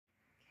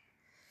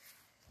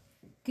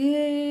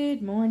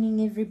Good morning,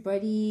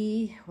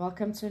 everybody.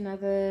 Welcome to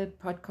another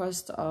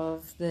podcast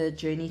of the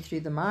Journey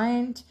Through the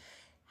Mind.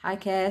 Hi,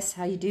 Cass.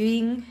 How you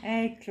doing?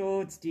 Hey,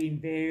 Claude's doing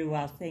very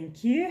well,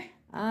 thank you.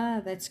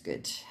 That's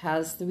good.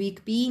 How's the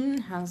week been?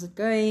 How's it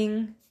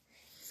going?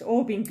 It's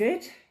all been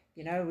good.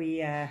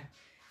 We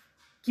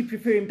keep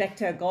referring back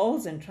to our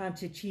goals and trying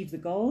to achieve the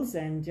goals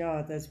and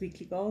those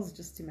weekly goals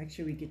just to make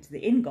sure we get to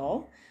the end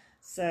goal.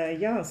 So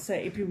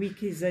every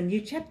week is a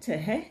new chapter,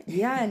 hey?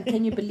 Yeah, and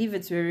can you believe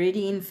it? We're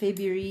already in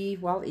February,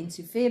 well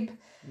into Feb.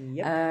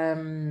 Yep.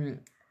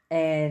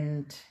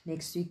 And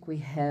next week we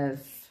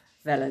have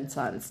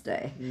Valentine's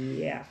Day.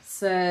 Yeah.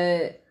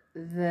 So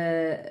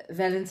the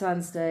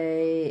Valentine's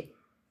Day,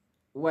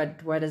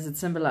 what does it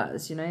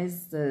symbolize?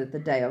 Is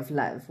the day of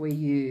love, where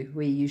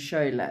you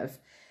show love.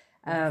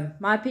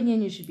 My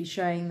opinion, you should be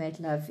showing that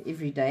love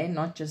every day,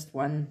 not just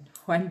one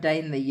day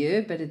in the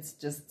year, but it's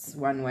just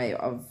one way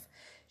of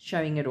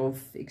showing it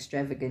off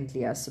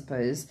extravagantly, I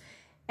suppose.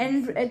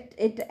 And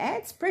it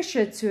adds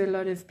pressure to a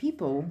lot of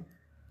people,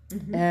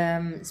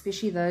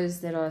 especially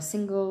those that are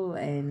single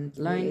and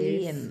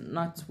lonely and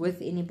not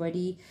with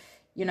anybody.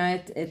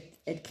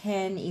 It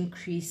can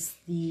increase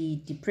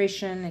the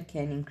depression, it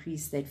can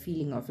increase that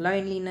feeling of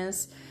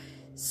loneliness.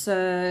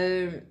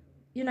 So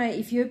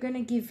if you're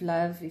gonna give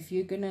love, if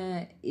you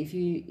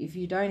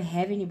don't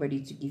have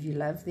anybody to give you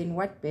love, then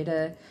what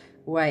better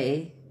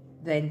way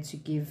than to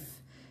give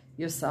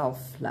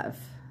yourself love?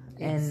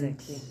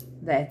 Exactly. And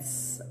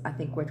that's, I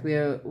think, what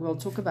we'll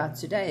talk about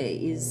today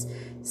is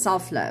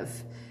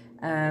self-love.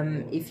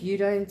 If you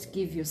don't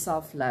give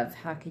yourself love,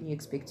 how can you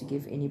expect to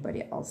give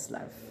anybody else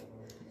love?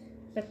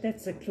 But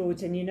that's a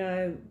Claude,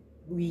 and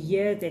we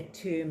hear that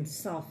term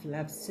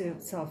self-love,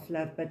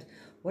 but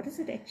what does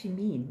it actually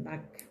mean?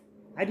 Like,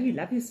 how do you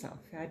love yourself?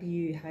 How do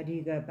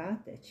you go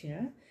about that?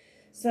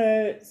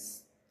 So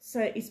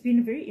it's been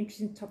a very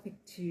interesting topic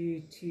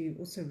to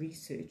also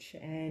research.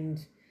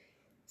 And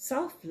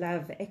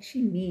self-love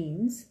actually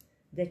means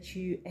that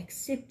you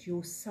accept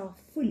yourself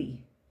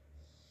fully.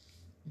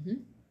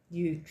 Mm-hmm.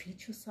 You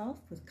treat yourself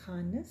with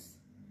kindness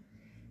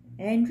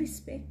and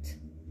respect.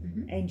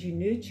 Mm-hmm. And you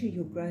nurture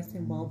your growth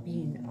and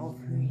well-being of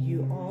who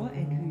you are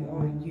and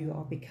who you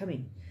are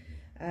becoming.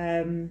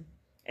 And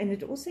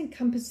it also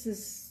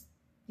encompasses,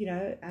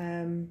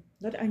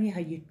 not only how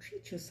you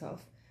treat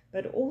yourself,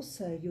 but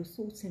also your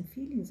thoughts and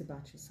feelings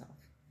about yourself.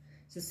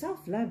 So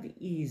self-love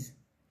is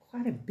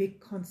quite a big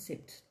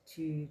concept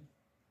to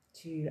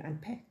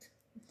unpack.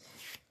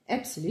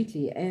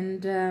 Absolutely.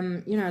 And,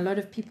 a lot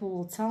of people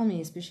will tell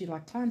me, especially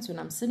like clients, when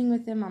I'm sitting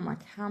with them, I'm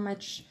like, how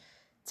much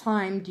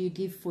time do you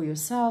give for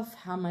yourself?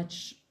 How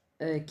much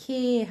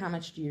care? How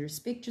much do you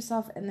respect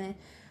yourself? And they,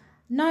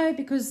 no,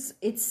 because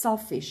it's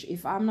selfish.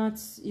 If I'm not,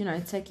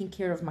 taking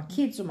care of my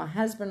kids or my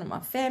husband or my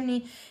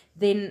family,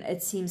 then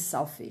it seems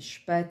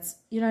selfish. But,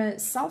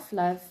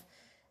 self-love,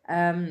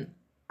 I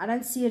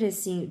don't see it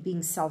as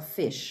being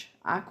selfish.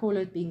 I call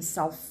it being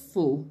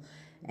self-full.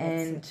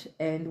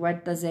 And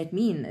what does that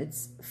mean?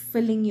 It's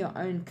filling your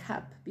own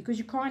cup, because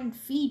you can't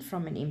feed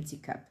from an empty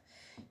cup.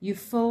 You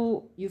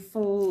fill your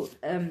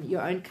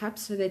own cup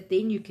so that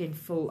then you can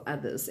fill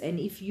others. And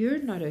if you're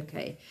not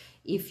okay,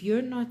 if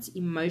you're not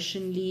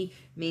emotionally,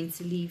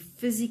 mentally,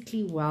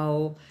 physically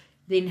well,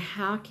 then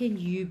how can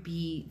you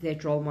be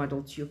that role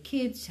model to your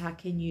kids? How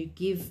can you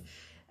give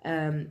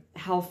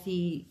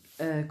healthy,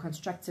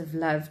 constructive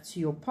love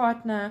to your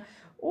partner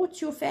or to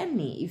your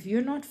family? If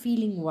you're not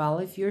feeling well,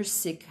 if you're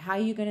sick, how are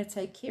you going to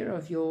take care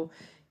of your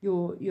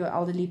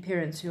elderly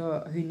parents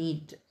who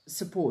need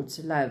support,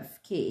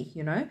 love, care?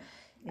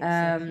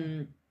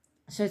 Exactly.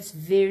 So it's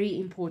very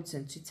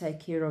important to take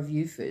care of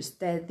you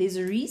first. There's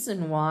a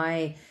reason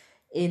why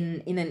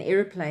in an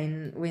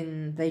airplane,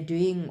 when they're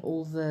doing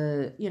all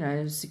the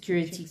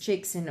security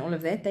checks and all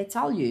of that, they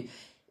tell you,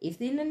 if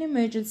there's an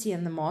emergency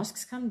and the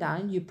masks come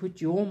down, you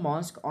put your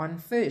mask on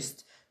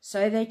first,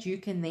 so that you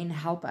can then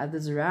help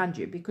others around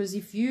you. Because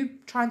if you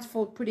try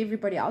to put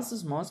everybody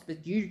else's mask,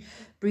 but you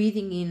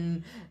breathing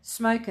in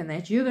smoke and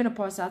that, you're going to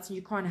pass out and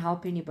you can't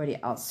help anybody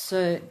else.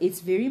 So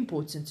it's very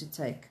important to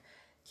take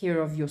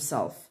care of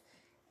yourself.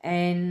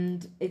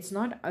 And it's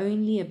not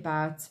only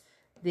about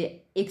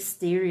the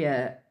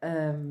exterior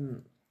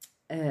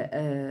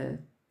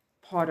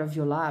part of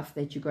your life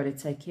that you got to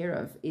take care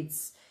of.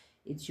 It's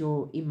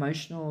your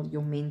emotional,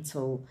 your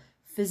mental,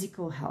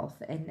 physical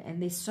health,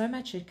 and there's so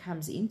much that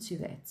comes into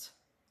that.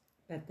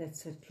 But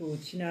that's it, Claude.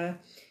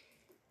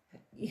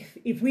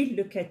 If we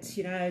look at,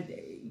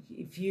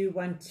 if you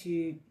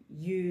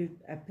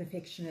a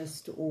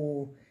perfectionist,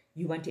 or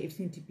you want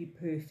everything to be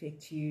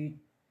perfect, you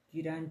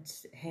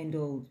don't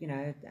handle,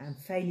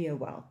 failure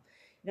well.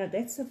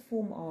 That's a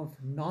form of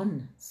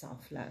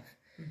non-self-love.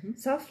 Mm-hmm.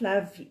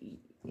 Self-love,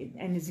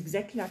 and it's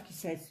exactly like you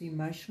say, it's the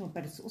emotional,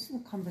 but it's also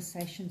the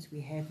conversations we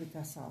have with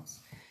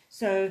ourselves.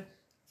 So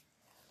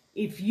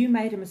if you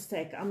made a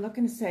mistake, I'm not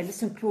going to say,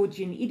 listen, Claude,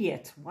 you're an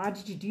idiot. Why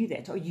did you do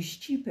that? Or you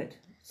stupid.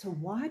 So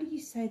why do you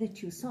say that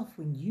to yourself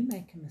when you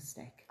make a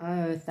mistake?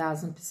 Oh,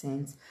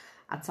 1,000%.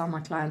 I tell my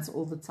clients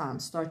all the time,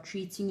 start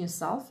treating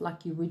yourself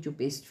like you would your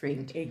best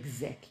friend.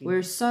 Exactly.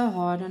 We're so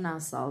hard on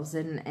ourselves,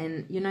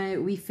 and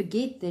we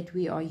forget that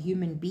we are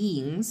human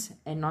beings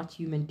and not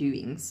human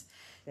doings.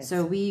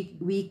 So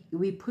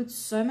we put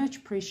so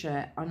much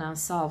pressure on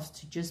ourselves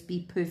to just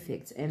be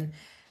perfect, and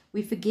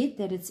we forget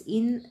that it's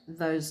in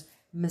those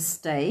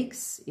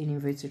mistakes, in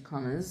inverted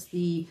commas,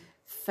 the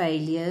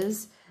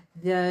failures,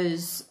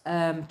 those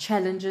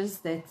challenges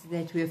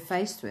that we're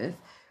faced with,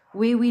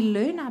 where we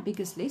learn our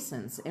biggest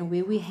lessons and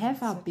where we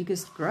have our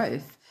biggest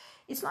growth.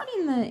 It's not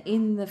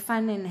in the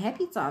fun and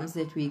happy times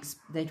that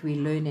we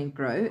learn and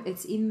grow.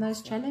 It's in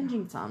those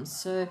challenging times.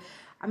 So,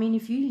 I mean,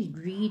 if you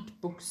read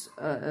books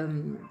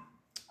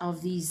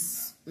of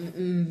these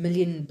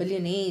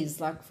billionaires,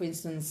 like for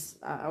instance,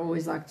 I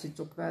always like to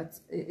talk about,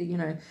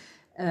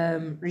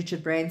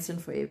 Richard Branson,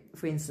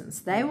 for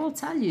instance, they will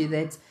tell you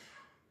that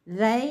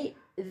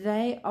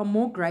they are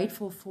more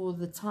grateful for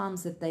the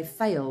times that they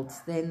failed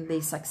than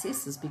their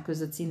successes,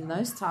 because it's in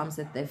those times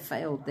that they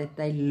failed that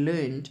they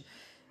learned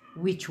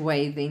which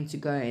way then to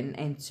go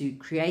and to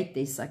create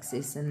their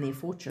success and their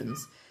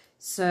fortunes.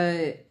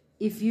 So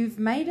if you've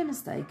made a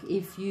mistake,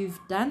 if you've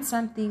done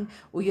something,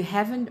 or you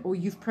haven't, or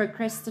you've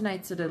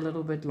procrastinated a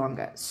little bit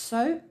longer,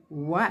 so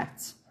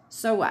what?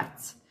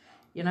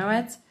 You know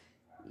what?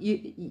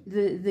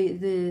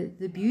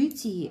 The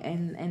beauty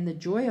and the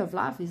joy of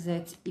life is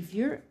that if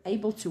you're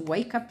able to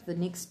wake up the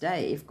next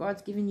day, if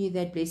God's given you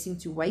that blessing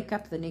to wake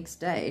up the next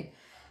day,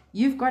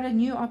 you've got a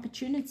new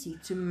opportunity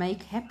to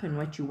make happen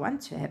what you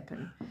want to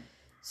happen.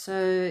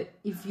 So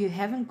if you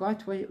haven't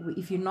got,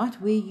 if you're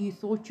not where you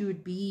thought you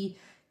would be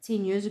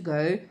 10 years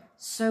ago,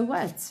 so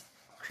what?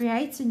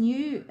 Create a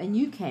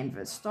new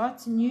canvas.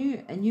 Start a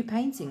new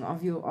painting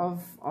of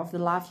the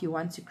life you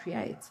want to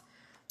create.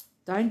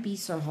 Don't be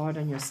so hard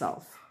on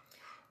yourself.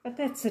 But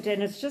that's it,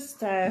 and it's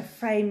just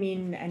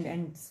framing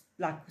and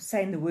like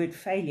saying the word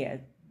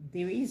failure.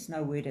 There is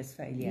no word as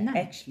failure,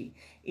 actually.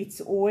 It's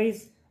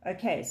always,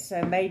 okay,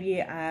 so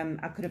maybe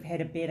I could have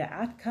had a better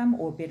outcome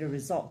or a better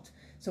result.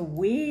 So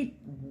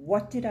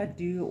what did I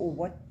do, or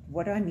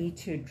what do I need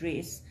to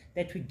address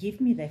that would give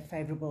me that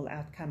favorable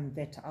outcome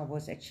that I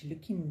was actually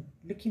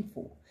looking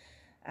for?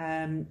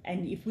 And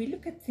if we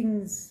look at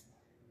things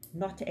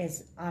not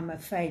as I'm a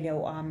failure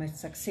or I'm a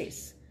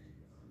success,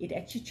 it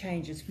actually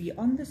changes. We're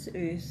on this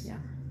earth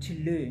to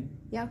learn.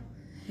 Yeah.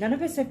 None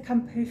of us have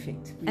come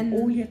perfect. We're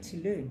all here to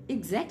learn.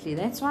 Exactly.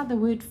 That's why the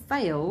word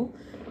fail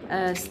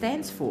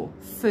stands for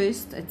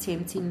first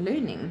attempt in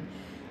learning.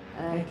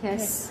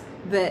 Cass,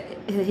 the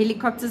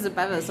helicopters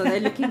above us, are they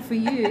looking for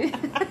you?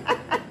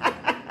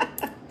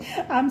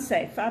 I'm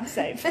safe.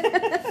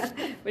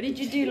 What did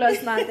you do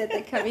last night that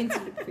they come in to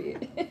look for you?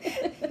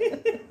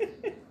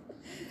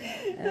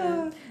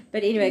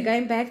 But anyway,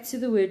 going back to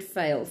the word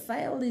fail.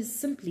 Fail is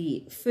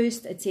simply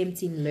first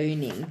attempt in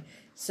learning.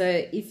 So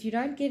if you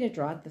don't get it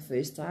right the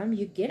first time,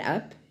 you get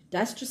up,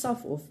 dust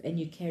yourself off, and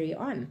you carry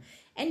on.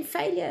 And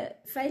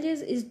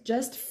failures is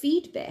just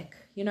feedback.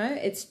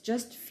 It's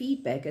just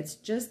feedback. It's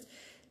just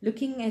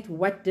looking at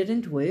what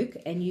didn't work,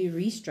 and you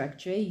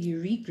restructure, you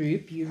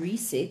regroup, you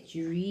reset,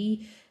 you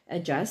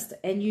readjust,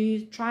 and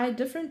you try a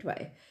different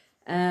way.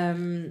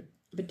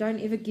 But don't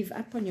ever give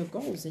up on your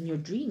goals and your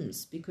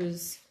dreams,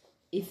 because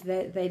if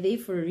they're there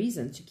for a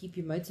reason, to keep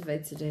you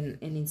motivated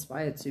and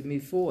inspired to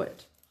move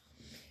forward.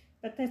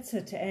 But that's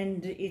it,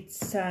 and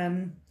it's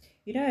don't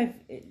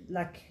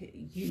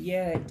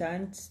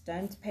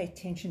pay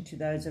attention to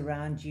those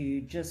around you.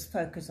 Just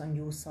focus on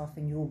yourself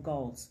and your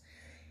goals.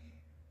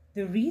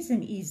 The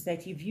reason is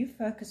that if you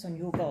focus on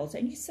your goals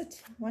and you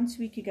sit once a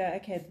week, you go,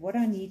 okay, what do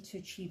I need to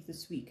achieve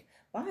this week?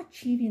 By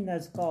achieving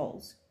those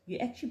goals,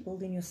 you're actually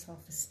building your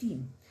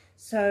self-esteem.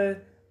 So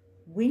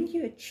when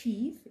you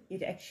achieve,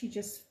 it actually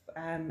just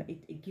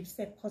it gives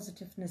that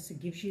positiveness, it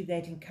gives you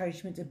that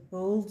encouragement, it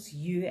builds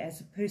you as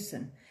a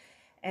person.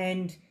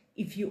 And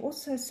if you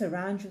also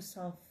surround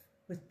yourself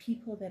with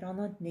people that are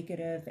not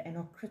negative and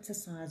are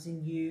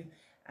criticizing you,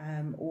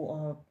 or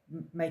are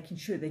making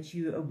sure that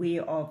you're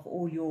aware of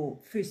all your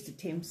first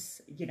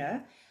attempts,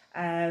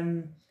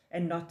 and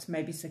not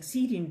maybe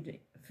succeeding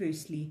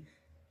firstly,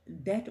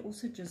 that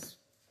also just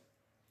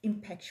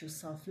impacts your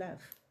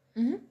self-love.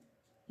 Mm-hmm.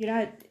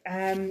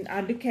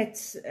 I look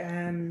at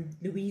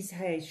Louise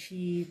Hay.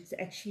 She's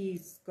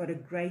actually got a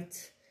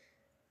great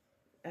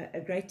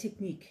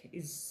technique.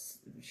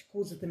 She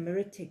calls it the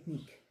mirror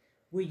technique,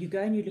 where you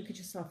go and you look at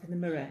yourself in the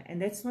mirror,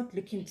 and that's not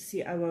looking to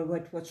see,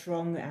 what's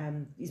wrong,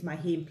 is my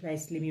hair in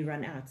place, let me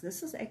run out.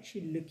 This is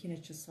actually looking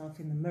at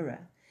yourself in the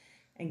mirror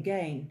and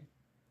going,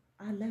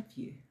 I love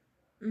you.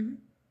 Mm-hmm.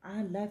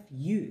 I love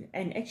you.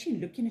 And actually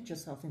looking at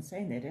yourself and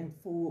saying that, and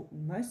for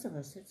most of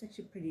us, it's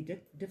actually pretty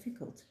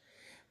difficult.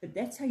 But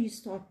that's how you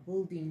start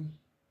building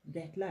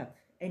that love.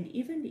 And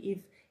even if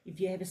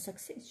you have a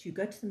success, you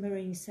go to the mirror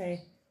and you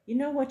say, you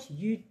know what,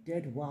 you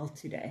did well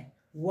today.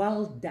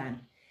 Well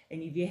done.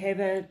 And if you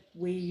have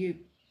where you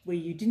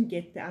didn't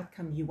get the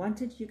outcome you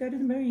wanted, you go to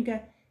the mirror and you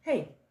go,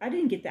 hey, I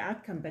didn't get the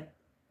outcome, but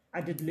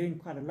I did learn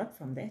quite a lot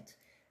from that.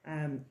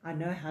 I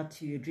know how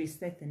to address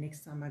that the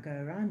next time I go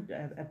around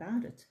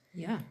about it.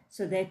 Yeah.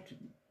 So that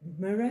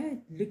mirror,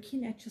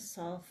 looking at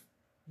yourself,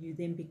 you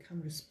then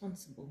become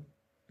responsible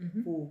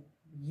for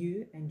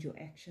you and your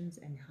actions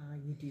and how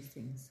you do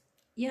things.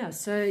 Yeah,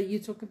 so you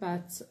talk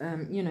about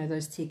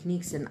those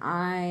techniques, and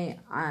I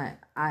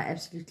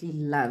absolutely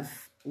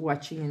love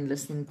watching and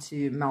listening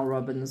to Mel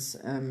Robbins'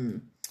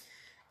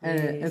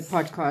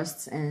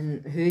 podcasts,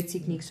 and her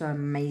techniques are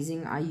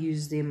amazing. I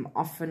use them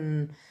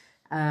often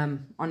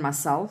on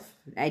myself,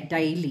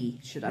 daily,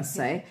 should I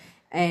say.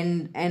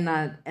 And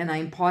I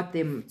impart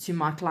them to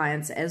my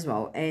clients as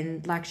well.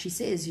 And like she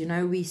says,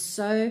 we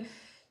so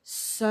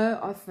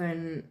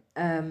often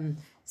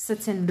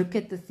sit and look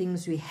at the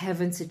things we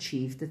haven't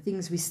achieved, the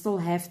things we still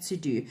have to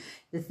do,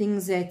 the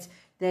things that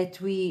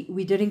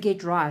we didn't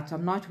get right.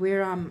 I'm not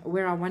where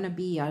I want to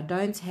be. I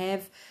don't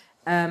have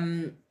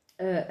that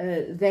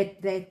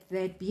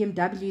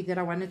BMW that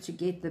I wanted to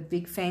get, the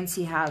big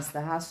fancy house,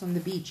 the house on the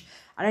beach.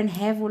 I don't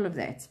have all of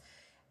that.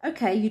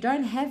 Okay, you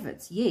don't have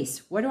it.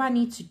 Yes. What do I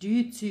need to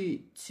do to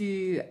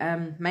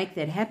make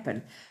that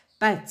happen?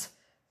 But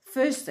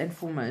first and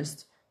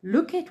foremost,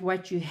 look at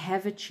what you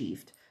have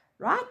achieved.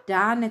 Write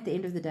down at the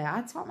end of the day.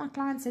 I tell my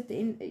clients at the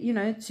end,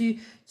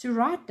 to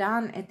write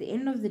down at the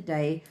end of the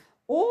day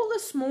all the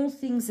small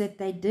things that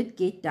they did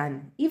get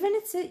done. Even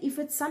if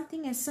it's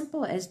something as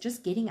simple as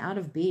just getting out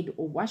of bed,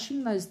 or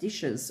washing those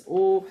dishes,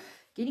 or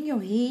getting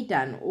your hair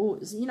done, or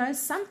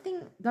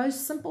something, those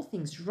simple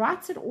things.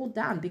 Write it all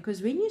down,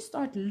 because when you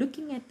start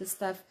looking at the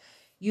stuff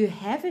you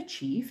have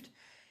achieved,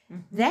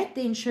 that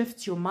then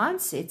shifts your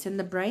mindset, and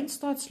the brain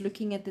starts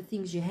looking at the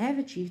things you have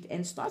achieved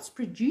and starts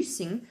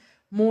producing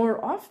more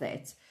of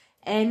that.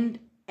 And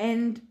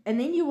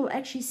then you will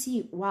actually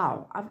see,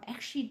 wow, I've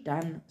actually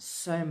done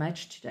so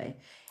much today.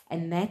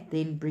 And that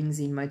then brings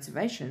in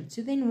motivation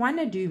to then want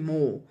to do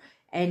more,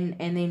 and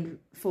then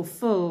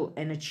fulfill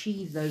and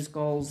achieve those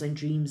goals and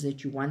dreams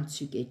that you want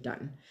to get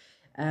done.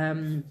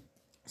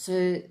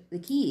 So the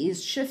key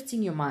is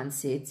shifting your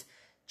mindset,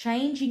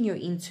 changing your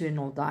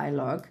internal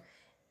dialogue,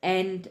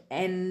 and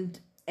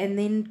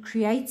then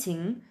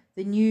creating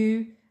the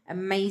new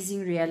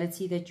amazing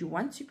reality that you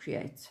want to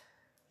create.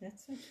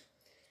 That's it.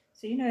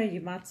 So, you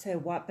might say,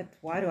 why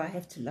do I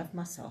have to love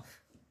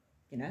myself?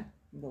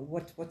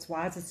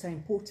 Why is it so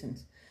important?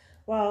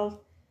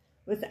 Well,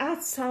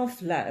 without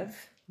self-love,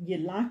 you're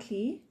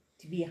likely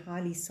to be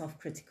highly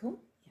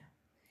self-critical,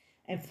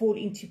 and fall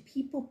into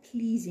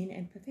people-pleasing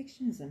and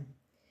perfectionism.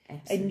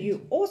 Absolutely. And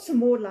you're also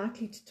more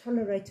likely to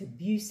tolerate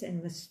abuse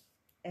and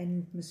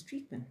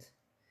mistreatment,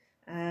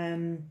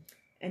 and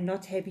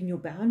not having your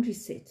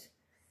boundaries set,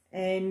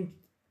 and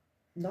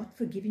not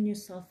forgiving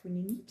yourself when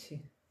you need to.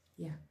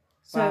 Yeah.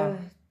 So,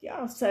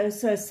 wow. So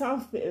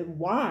self,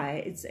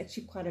 why? It's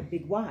actually quite a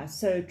big why.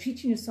 So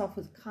treating yourself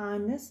with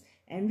kindness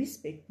and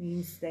respect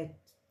means that,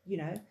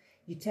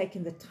 you're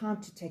taking the time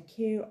to take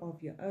care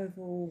of your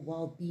overall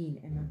well-being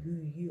and of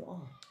who you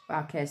are.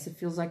 Okay, so it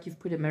feels like you've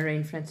put a mirror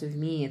in front of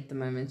me at the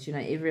moment.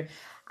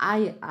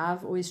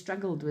 I've always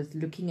struggled with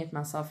looking at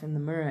myself in the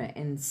mirror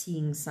and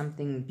seeing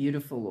something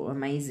beautiful or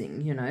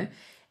amazing,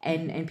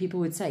 And people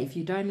would say, if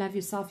you don't love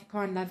yourself, you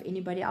can't love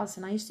anybody else.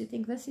 And I used to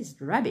think, this is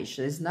rubbish.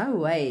 There's no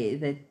way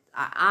that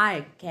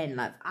I can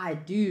love. I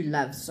do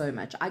love so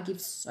much. I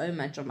give so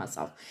much of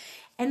myself.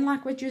 And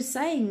like what you're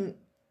saying,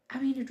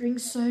 it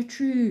rings so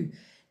true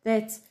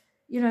that,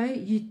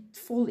 you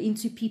fall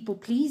into people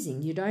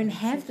pleasing. You don't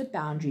have the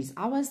boundaries.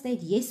 I was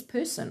that yes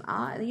person.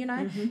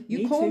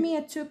 You call me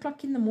at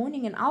 2:00 in the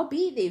morning and I'll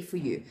be there for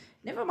you.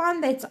 Never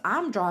mind that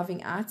I'm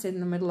driving out in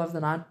the middle of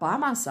the night by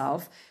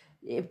myself,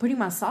 putting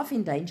myself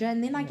in danger,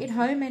 and then I get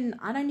home and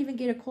I don't even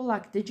get a call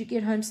like, did you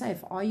get home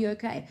safe? Are you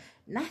okay?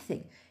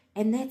 Nothing.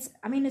 And that's,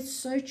 it's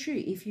so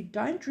true. If you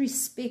don't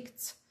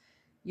respect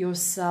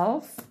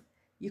yourself,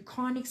 you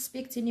can't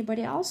expect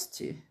anybody else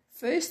to.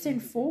 First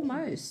and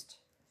foremost.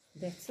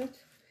 That's it.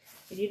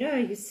 And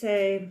you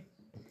say,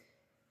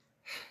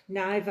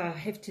 now if I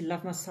have to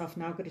love myself,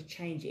 now I've got to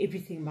change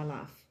everything in my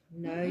life.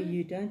 No,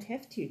 you don't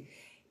have to.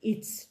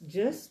 It's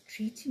just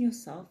treating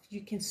yourself.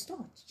 You can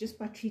start just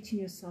by treating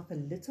yourself a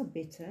little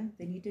better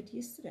than you did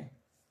yesterday.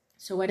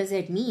 So what does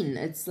that mean?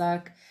 It's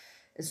like,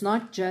 it's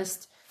not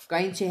just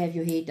going to have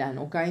your hair done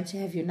or going to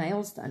have your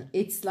nails done.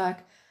 It's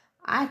like,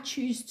 I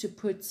choose to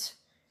put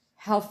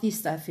healthy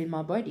stuff in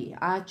my body.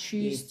 I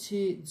choose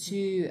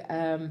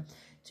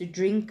to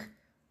drink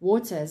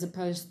water as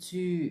opposed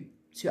to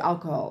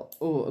alcohol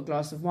or a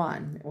glass of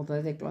wine,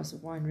 although that glass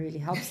of wine really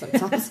helps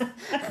sometimes.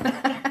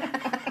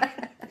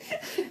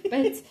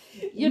 But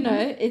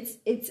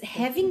it's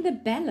having the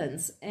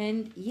balance,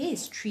 and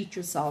yes, treat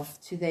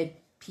yourself to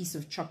that piece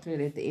of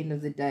chocolate at the end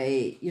of the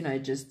day,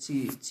 just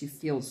to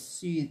feel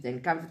soothed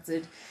and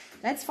comforted.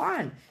 That's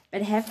fine,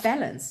 but have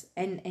balance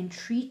and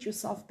treat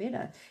yourself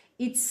better.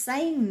 It's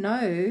saying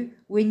no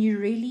when you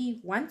really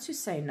want to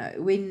say no.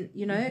 When,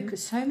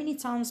 because so many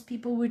times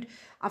people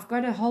I've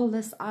got a whole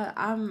list.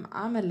 I'm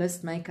a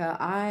list maker.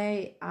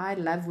 I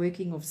love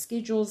working off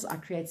schedules. I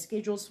create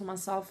schedules for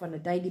myself on a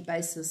daily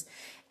basis.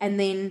 And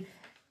then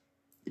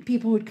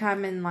people would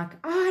come and like,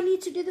 oh, I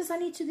need to do this, I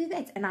need to do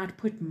that. And I'd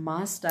put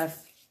my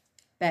stuff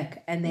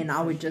back, and then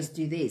I would just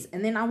do this.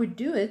 And then I would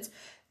do it,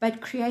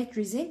 but create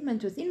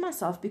resentment within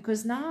myself,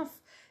 because now I've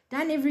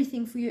done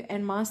everything for you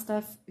and my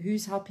stuff,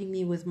 who's helping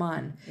me with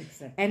mine?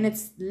 Exactly. And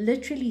it's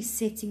literally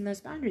setting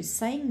those boundaries.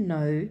 Saying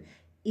no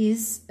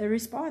is a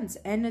response.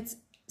 And it's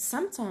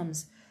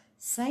sometimes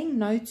saying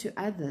no to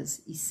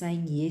others is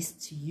saying yes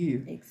to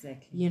you.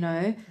 Exactly. You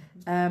know,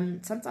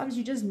 sometimes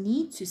you just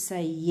need to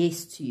say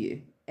yes to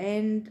you.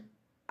 And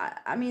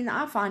I mean,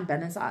 I find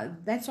balance.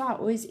 That's why I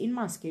always, in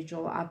my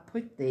schedule, I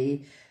put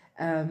the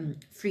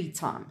free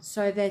time,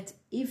 so that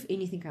if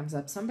anything comes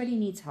up, somebody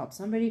needs help,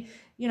 somebody,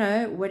 you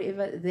know,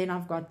 whatever, then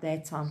I've got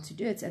that time to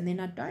do it. And then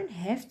I don't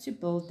have to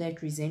build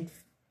that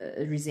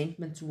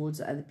resentment towards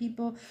other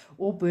people,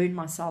 or burn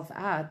myself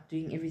out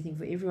doing everything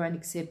for everyone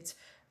except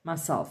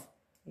myself.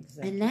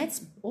 Exactly. And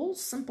that's all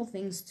simple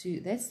things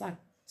too. That's like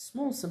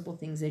small, simple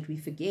things that we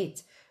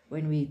forget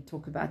when we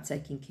talk about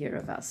taking care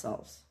of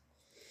ourselves.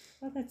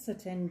 Well, that's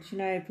it. And, you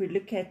know, if we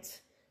look at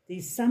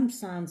these some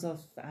signs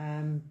of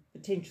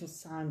potential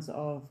signs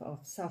of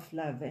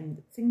self-love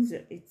and things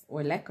that it's...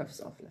 Or lack of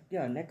self-love.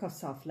 Yeah, lack of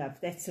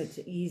self-love. That's it.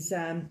 Is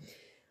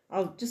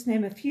I'll just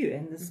name a few,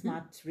 and this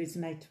might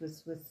resonate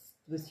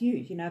with you.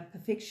 You know,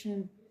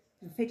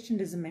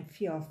 perfectionism and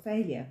fear of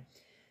failure.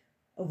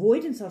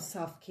 Avoidance of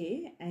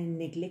self-care and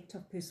neglect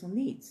of personal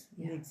needs.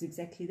 Yeah. It's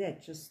exactly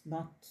that, just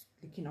not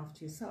looking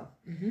after yourself.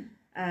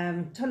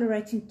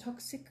 Tolerating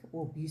toxic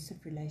or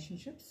abusive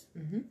relationships.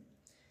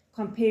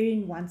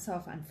 Comparing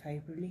oneself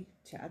unfavorably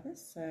to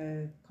others,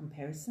 so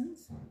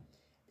comparisons.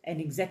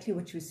 And exactly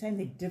what you were saying,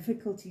 the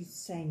difficulty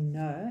saying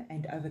no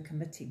and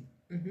overcommitting.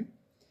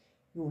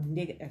 Your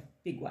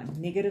big one,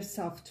 negative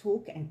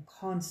self-talk and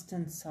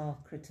constant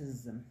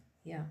self-criticism.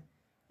 Yeah.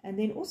 And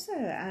then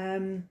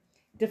also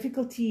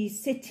difficulty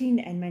setting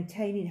and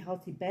maintaining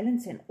healthy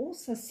balance, and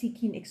also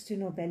seeking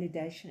external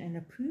validation and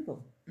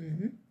approval.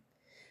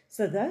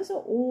 So those are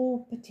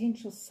all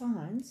potential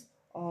signs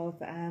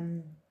of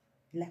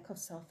lack of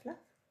self-love.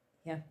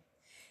 Yeah,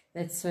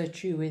 that's so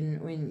true.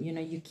 When you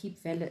know, you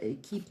keep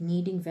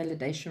needing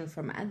validation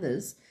from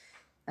others,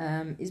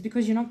 is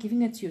because you're not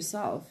giving it to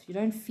yourself. You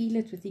don't feel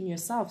it within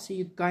yourself, so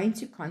you're going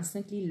to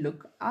constantly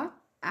look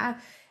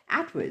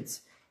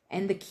outwards.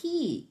 And the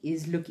key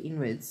is look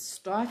inwards.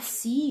 Start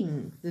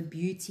seeing the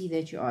beauty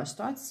that you are.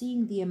 Start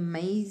seeing the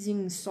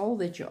amazing soul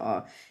that you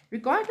are,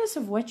 regardless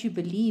of what you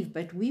believe.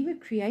 But we were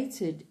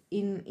created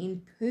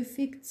in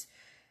perfect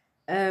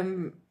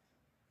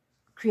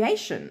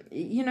creation.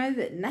 You know,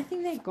 that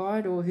nothing that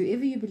God or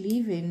whoever you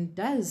believe in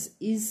does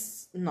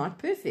is not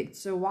perfect.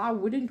 So why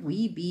wouldn't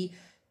we be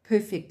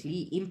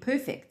perfectly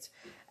imperfect?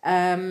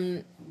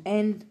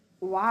 And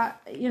why,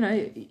 you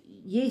know,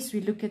 yes,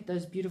 we look at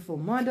those beautiful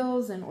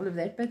models and all of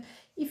that, but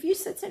if you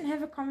sit and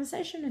have a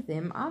conversation with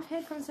them, I've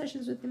had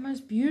conversations with the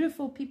most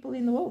beautiful people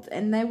in the world,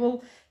 and they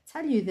will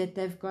tell you that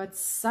they've got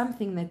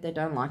something that they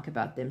don't like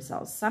about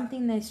themselves,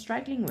 something they're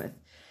struggling with.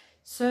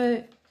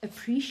 So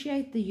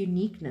appreciate the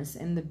uniqueness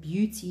and the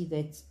beauty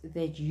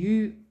that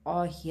you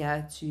are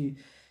here to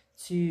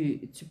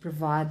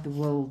provide the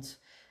world.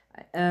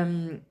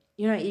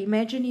 You know,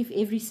 imagine if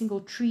every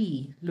single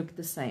tree looked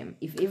the same,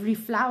 if every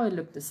flower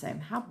looked the same,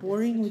 how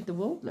boring would the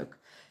world look?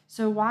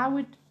 So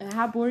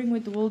how boring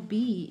would the world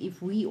be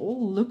if we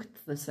all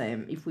looked the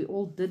same, if we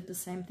all did the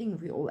same thing,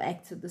 if we all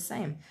acted the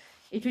same?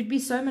 It would be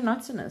so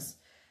monotonous.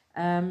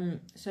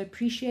 So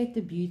appreciate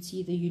the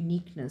beauty, the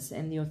uniqueness,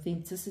 and the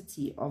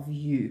authenticity of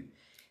you.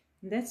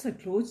 That's so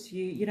close.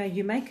 You know,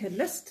 you make a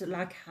list,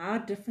 like how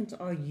different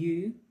are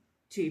you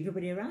to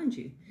everybody around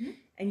you,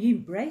 and you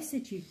embrace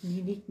that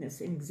uniqueness.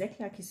 And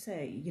exactly like you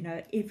say, you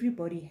know,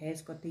 everybody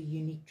has got their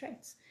unique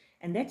traits,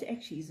 and that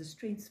actually is a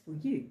strength for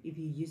you if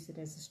you use it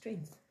as a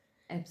strength.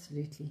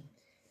 Absolutely.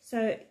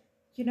 So,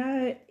 you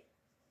know,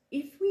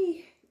 if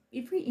we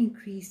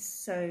increase,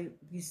 so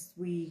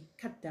we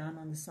cut down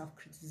on the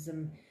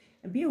self-criticism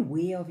and be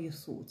aware of your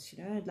thoughts.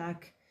 You know,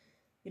 like,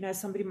 you know,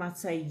 somebody might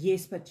say,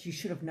 yes, but you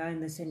should have known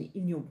this, and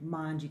in your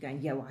mind you're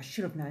going, yeah, well, I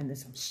should have known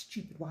this, I'm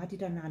stupid, why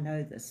didn't I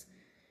know this?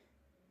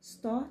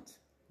 Start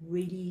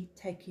really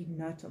taking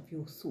note of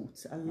your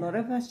thoughts. A lot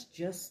of us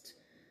just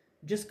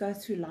go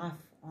through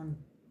life on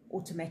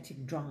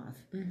automatic drive.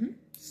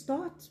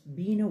 Start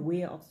being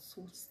aware of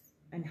thoughts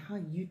and how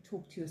you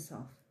talk to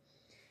yourself.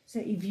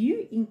 So if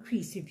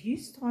you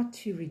start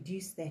to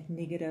reduce that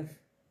negative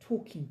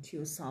talking to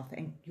yourself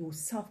and your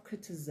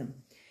self-criticism,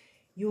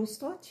 you'll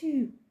start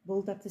to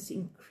build up this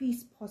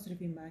increased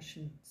positive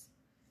emotions,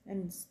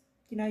 and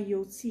you know,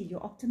 you'll see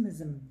your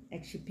optimism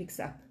actually picks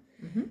up.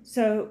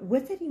 So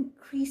with that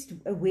increased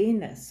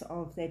awareness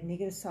of that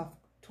negative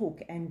self-talk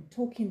and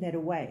talking that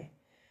away,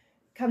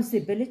 comes the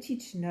ability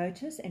to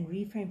notice and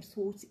reframe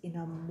thoughts in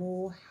a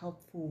more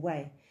helpful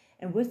way.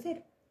 And with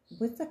that,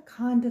 with the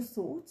kind of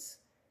thoughts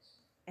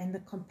and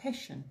the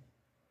compassion,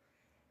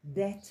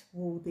 that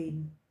will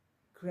then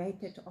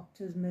create that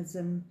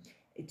optimism.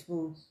 It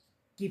will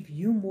give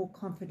you more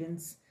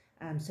confidence,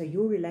 so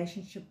your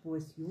relationship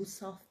with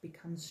yourself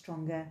becomes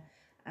stronger.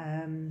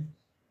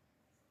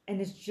 And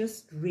it's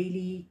just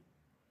really,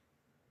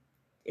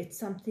 it's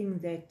something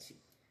that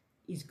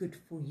is good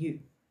for you.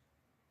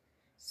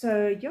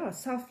 So yeah,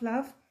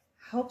 self-love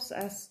helps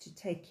us to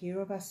take care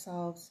of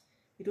ourselves.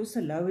 It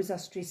also lowers our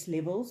stress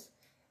levels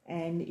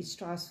and it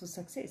strives for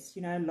success.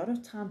 You know, a lot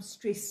of times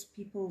stress,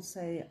 people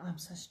say, I'm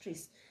so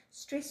stressed.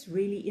 Stress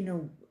really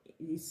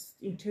is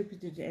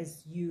interpreted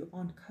as you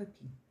aren't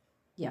coping.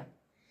 Yeah.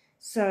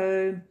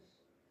 So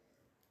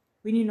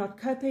when you're not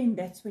coping,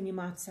 that's when you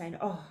might say,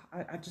 oh,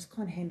 I just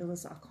can't handle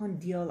this. I can't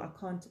deal. I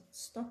can't.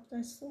 Stop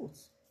those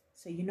thoughts.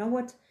 So you know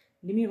what?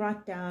 Let me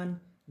write down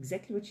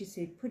exactly what you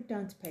said. Put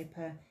down to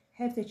paper.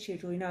 Have that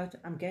schedule. You know,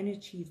 I'm going to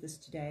achieve this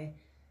today.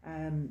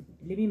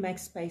 Let me make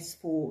space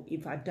for,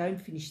 if I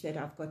don't finish that,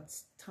 I've got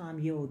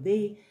time here or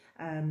there.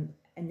 And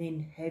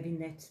then having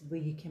that where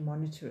you can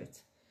monitor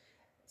it.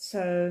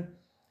 So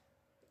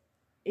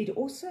it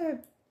also,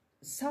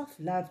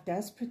 self-love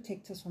does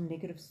protect us from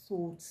negative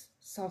thoughts,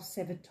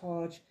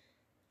 self-sabotage,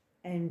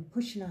 and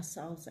pushing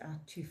ourselves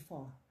out too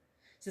far.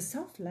 So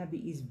self-love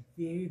is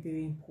very,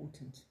 very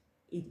important.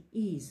 It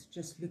is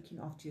just looking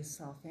after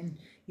yourself. And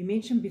you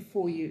mentioned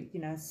before, you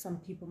know, some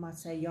people might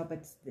say, yeah,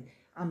 but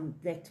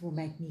that will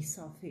make me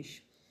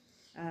selfish.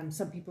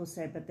 Some people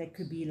say, but that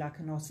could be like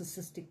a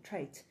narcissistic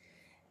trait.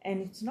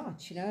 And it's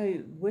not, you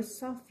know, with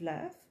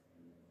self-love,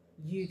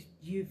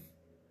 you've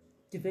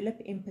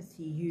develop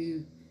empathy.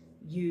 You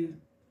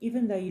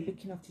even though you're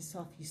looking after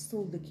yourself, you're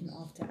still looking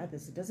after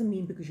others. It doesn't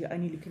mean because you're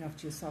only looking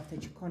after yourself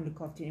that you can't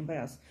look after anybody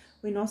else.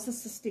 When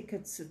narcissistic,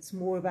 it's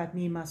more about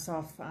me,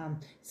 myself,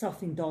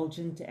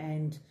 self-indulgent,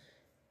 and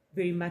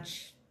very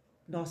much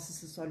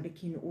narcissists are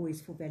looking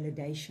always for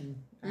validation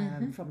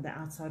from the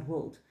outside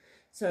world.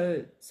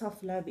 So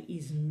self-love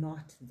is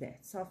not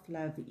that.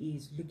 Self-love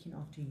is looking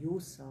after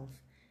yourself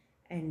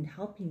and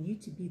helping you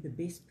to be the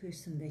best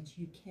person that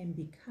you can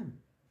become.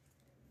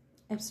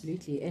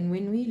 Absolutely. And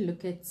when we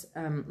look at,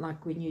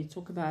 like when you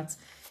talk about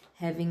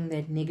having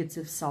that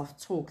negative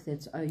self-talk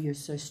that, oh, you're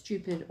so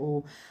stupid,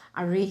 or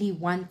I really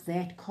want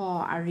that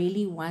car, I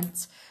really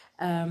want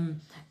that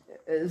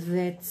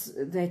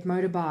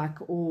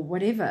motorbike, or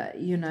whatever,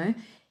 you know,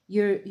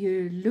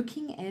 you're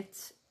looking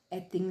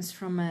at things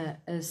from a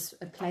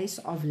place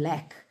of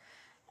lack,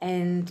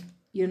 and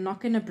you're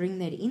not going to bring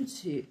that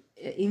into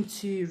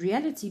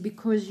reality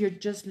because you're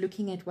just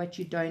looking at what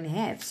you don't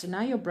have. So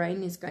now your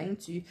brain is going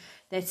to,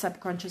 that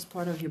subconscious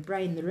part of your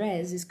brain, the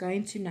RAS, is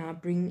going to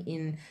now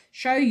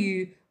show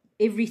you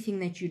everything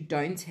that you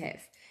don't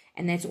have.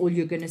 And that's all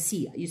you're going to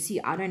see. You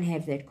see, I don't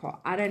have that car.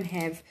 I don't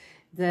have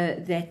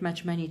that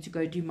much money to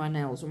go do my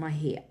nails or my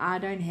hair. I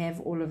don't have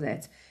all of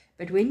that.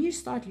 But when you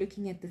start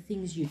looking at the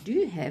things you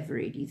do have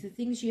already, the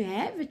things you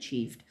have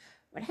achieved,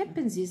 what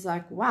happens is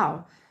like,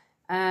 wow,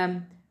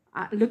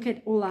 I look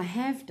at all I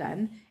have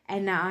done,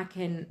 and now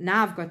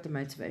I've got the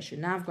motivation,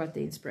 now I've got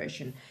the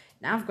inspiration,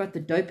 now I've got the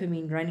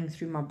dopamine running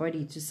through my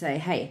body to say,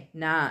 hey,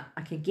 now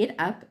I can get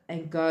up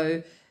and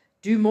go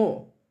do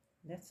more.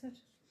 That's it.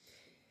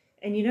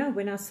 And you know,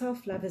 when our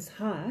self-love is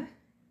high,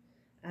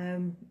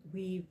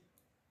 we're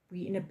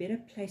in a better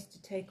place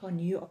to take on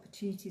new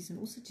opportunities and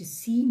also to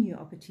see new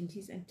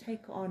opportunities and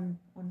take on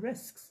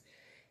risks.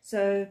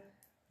 So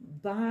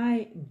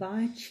by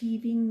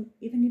achieving,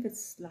 even if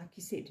it's like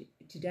you said,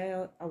 today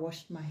I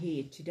washed my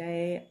hair,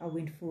 today I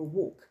went for a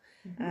walk,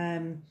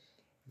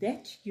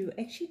 that you're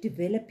actually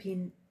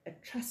developing a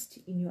trust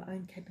in your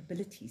own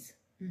capabilities.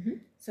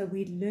 So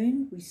we're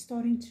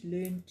starting to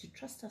learn to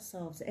trust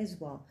ourselves as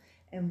well.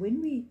 And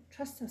when we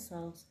trust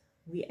ourselves,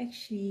 we're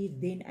actually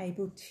then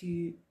able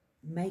to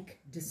make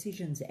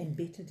decisions and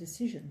better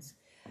decisions.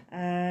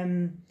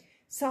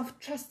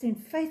 Self-trust and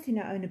faith in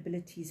our own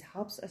abilities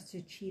helps us to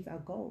achieve our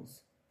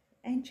goals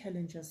and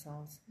challenge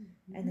ourselves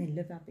and then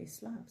live our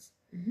best lives.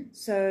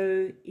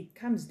 So it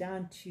comes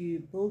down to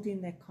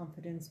building that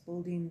confidence,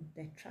 building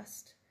that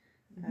trust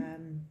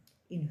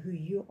in who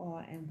you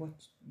are and what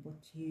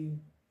you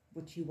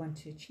want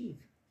to achieve.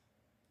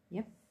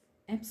 Yep,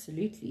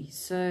 absolutely.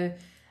 So,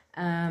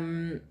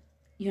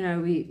 you know,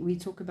 we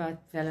talk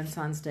about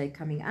Valentine's Day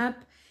coming up,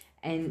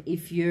 and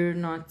if you're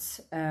not,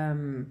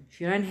 if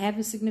you don't have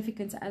a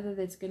significant other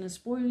that's going to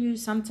spoil you,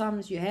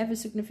 sometimes you have a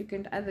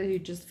significant other who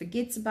just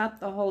forgets about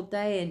the whole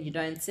day and you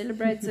don't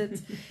celebrate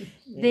it,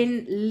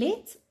 then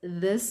let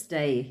this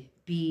day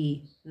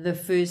be the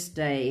first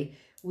day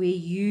where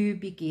you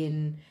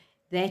begin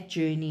that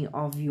journey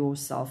of your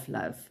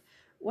self-love.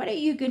 What are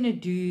you going to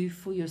do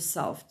for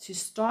yourself to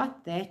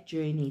start that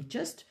journey?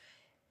 Just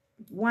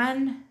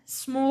one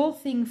small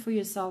thing for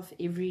yourself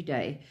every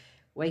day.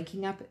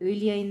 Waking up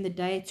earlier in the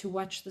day to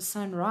watch the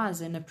sun rise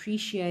and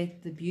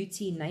appreciate the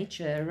beauty in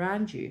nature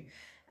around you.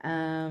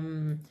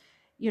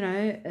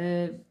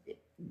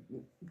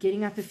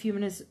 Getting up a few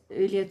minutes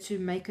earlier to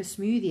make a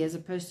smoothie as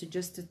opposed to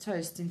just a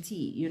toast and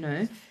tea, you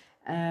know.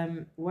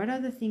 What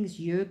are the things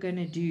you're going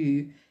to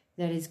do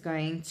that is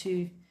going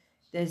to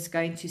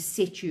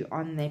set you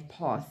on that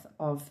path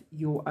of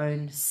your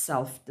own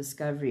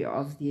self-discovery,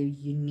 of the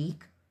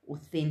unique,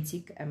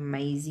 authentic,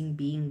 amazing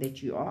being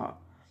that you are?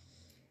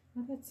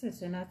 Well, that's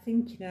it. And I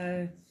think, you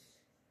know,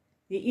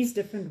 there is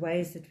different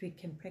ways that we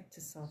can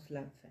practice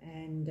self-love,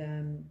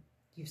 and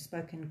you've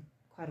spoken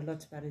quite a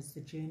lot about is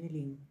the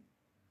journaling,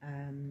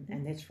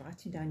 and that's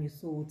writing down your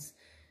thoughts,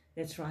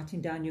 that's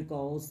writing down your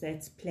goals,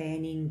 that's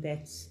planning,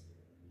 that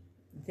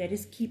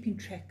is keeping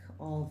track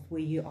of where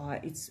you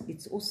are.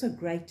 It's also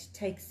great to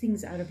take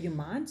things out of your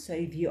mind. So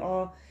if you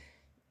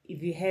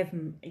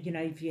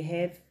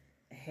have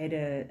had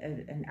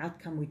an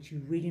outcome which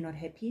you're really not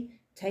happy,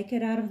 take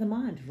it out of the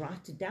mind,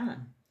 write it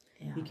down.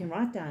 Yeah. You can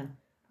write down,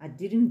 I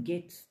didn't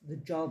get the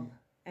job,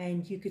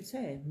 and you could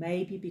say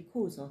maybe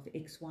because of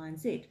X, Y, and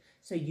Z.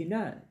 So you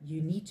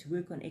need to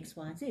work on X,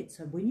 Y, and Z.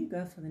 So when you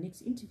go for the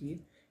next interview,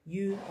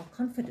 you are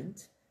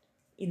confident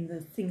in the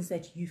things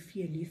that you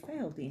feel you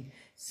failed in.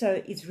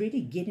 So it's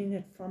really getting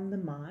it from the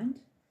mind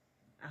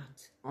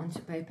out onto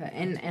paper.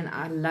 And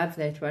I love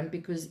that one,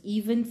 because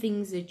even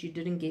things that you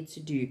didn't get to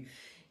do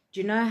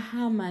you know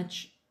how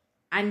much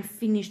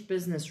unfinished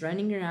business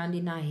running around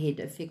in our head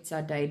affects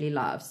our daily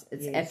lives?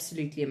 It's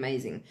absolutely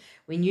amazing.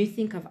 When you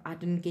think of, I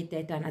didn't get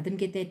that done, I didn't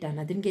get that done,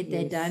 I didn't get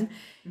that done,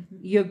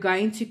 you're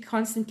going to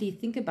constantly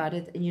think about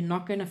it, and you're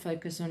not going to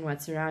focus on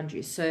what's around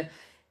you. So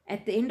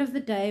at the end of the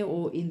day,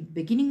 or in the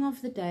beginning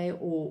of the day,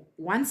 or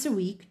once a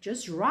week,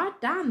 just write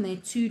down their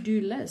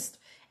to-do list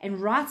and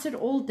write it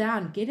all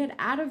down. Get it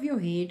out of your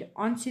head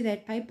onto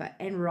that paper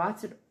and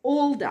write it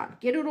all down.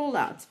 Get it all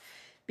out.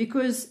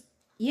 Because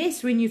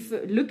yes, when you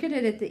look at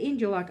it at the end,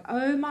 you're like,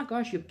 oh my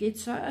gosh, you get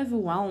so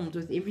overwhelmed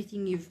with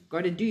everything you've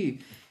got to do.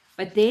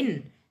 But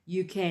then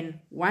you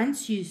can,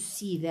 once you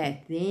see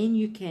that, then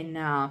you can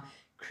now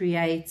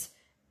create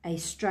a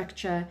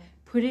structure,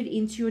 put it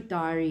into your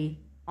diary,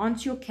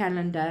 onto your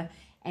calendar,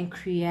 and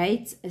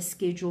create a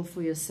schedule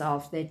for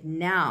yourself that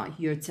now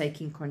you're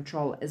taking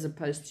control, as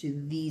opposed to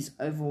these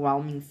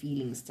overwhelming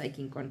feelings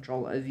taking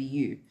control over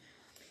you.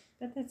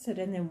 But that's it.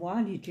 And then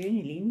while you're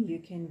journaling, you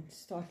can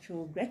start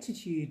your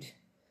gratitude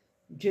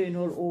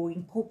journal or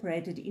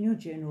incorporate it in your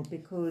journal,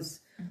 because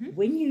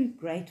when you're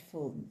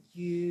grateful,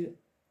 your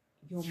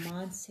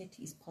mindset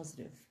is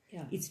positive.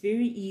 Yeah. It's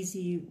very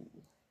easy.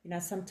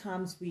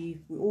 Sometimes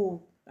we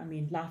all,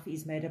 life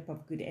is made up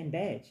of good and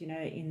bad.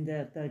 In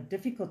the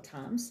difficult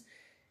times,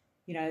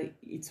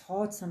 it's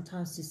hard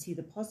sometimes to see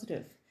the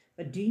positive.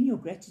 But doing your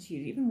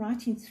gratitude, even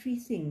writing 3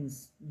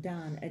 things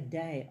down a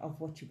day of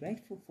what you're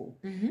grateful for,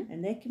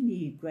 and that can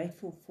be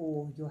grateful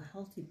for your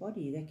healthy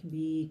body, that can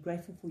be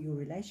grateful for your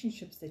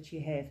relationships that you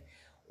have,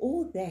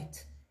 all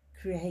that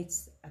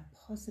creates a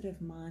positive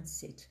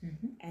mindset,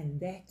 and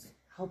that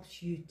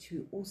helps you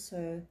to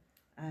also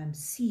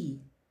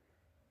see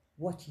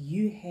what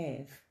you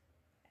have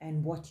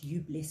and what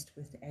you're blessed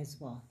with as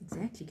well.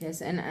 Exactly,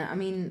 Cass. And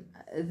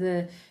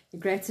the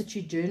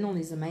gratitude journal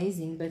is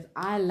amazing, but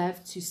I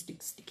love to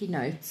stick sticky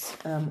notes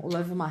all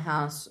over my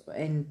house,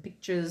 and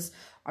pictures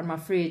on my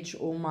fridge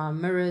or my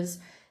mirrors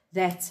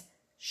that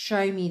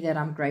show me that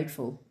I'm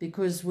grateful.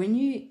 Because when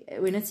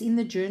it's in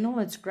the journal,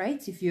 it's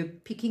great if you're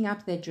picking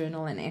up that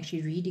journal and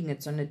actually reading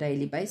it on a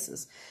daily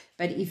basis.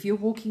 But if you're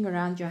walking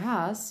around your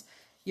house,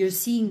 you're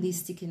seeing these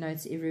sticky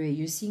notes everywhere.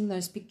 You're seeing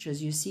those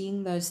pictures. You're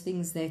seeing those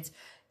things that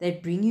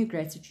bring you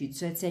gratitude.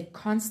 So it's that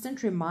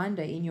constant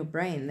reminder in your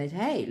brain that,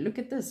 hey, look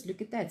at this,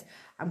 look at that.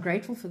 I'm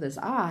grateful for this.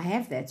 I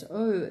have that.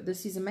 Oh,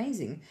 this is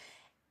amazing.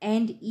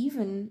 And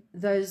even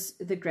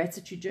the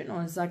gratitude journal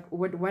is like,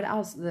 what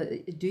else?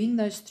 Doing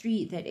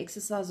that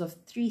exercise of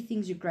 3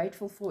 things you're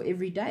grateful for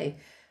every day.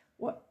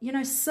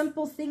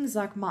 Simple things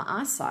like my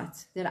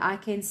eyesight, that I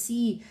can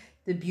see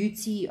the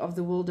beauty of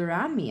the world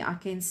around me. I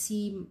can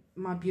see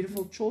my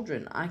beautiful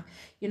children.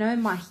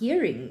 My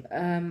hearing,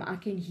 I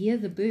can hear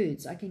the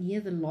birds. I can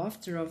hear the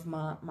laughter of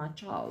my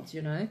child,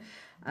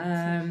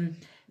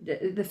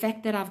 the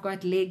fact that I've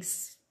got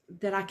legs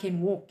that I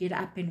can walk, get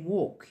up and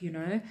walk,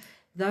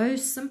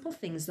 those simple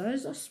things,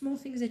 those are small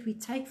things that we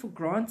take for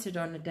granted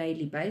on a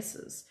daily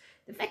basis.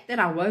 The fact that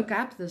I woke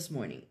up this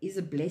morning is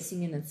a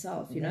blessing in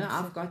itself.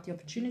 I've got the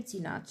opportunity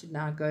now to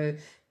go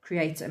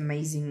create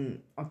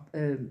amazing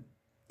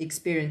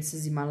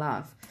experiences in my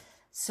life.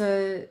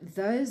 So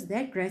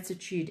that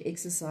gratitude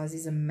exercise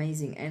is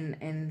amazing,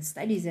 and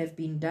studies have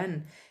been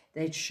done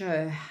that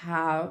show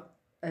how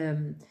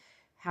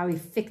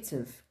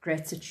effective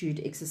gratitude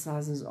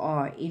exercises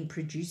are in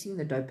producing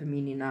the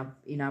dopamine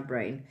in our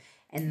brain,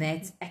 and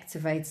that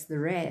activates the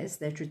RAS,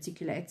 that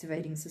reticular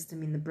activating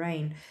system in the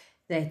brain,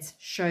 that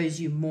shows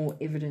you more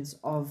evidence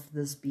of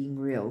this being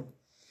real.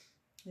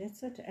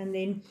 That's it. And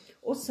then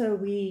also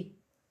we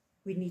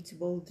need to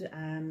build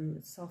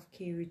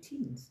self-care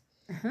routines.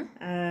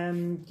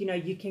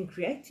 You can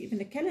create even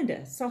a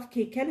calendar,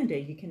 self-care calendar.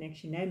 You can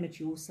actually name it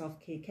your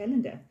self-care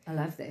calendar. I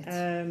love that.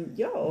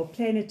 Or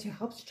plan it to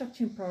help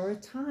structure and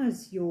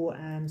prioritize your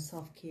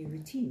self-care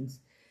routines.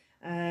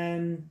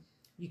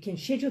 You can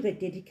schedule that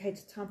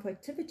dedicated time for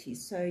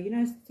activities. So,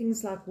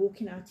 things like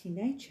walking out in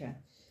nature.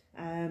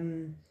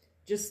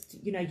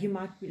 You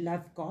might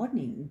love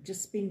gardening,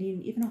 just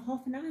spending even a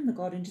half an hour in the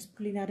garden, just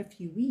pulling out a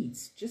few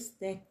weeds.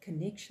 Just that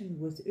connection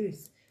with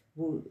earth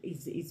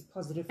is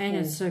positive. And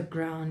it's so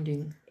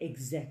grounding.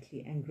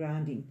 Exactly, and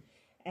grounding.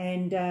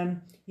 And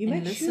you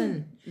And make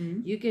listen, sure.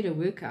 you get a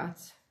workout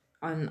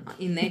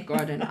in that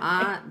garden.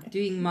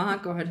 Doing my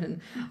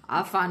garden,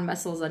 I find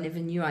muscles I never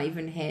knew I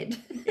even had.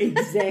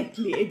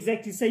 Exactly.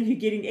 So you're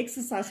getting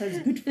exercise, so it's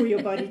good for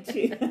your body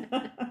too.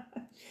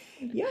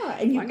 Yeah,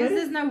 and As you've long got as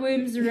there's no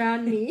worms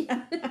around me.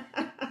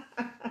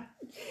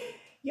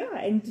 Yeah,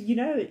 and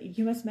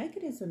you must make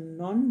it as a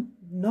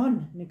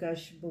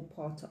non-negotiable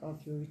part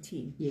of your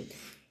routine. Yes.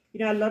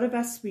 A lot of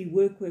us, we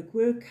work.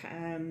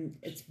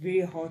 It's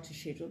very hard to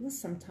schedule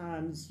this.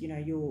 Sometimes,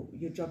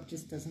 your job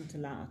just doesn't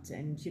allow it,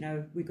 and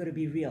we've got to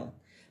be real.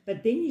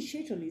 But then you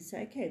schedule. You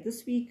say, okay,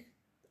 this week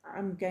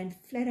I'm going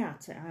flat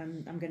out.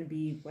 I'm going to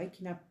be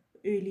waking up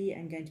early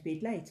and going to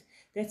bed late.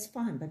 That's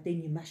fine, but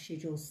then you must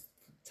schedule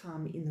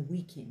time in the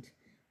weekend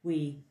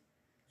where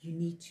you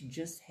need to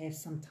just have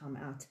some time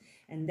out,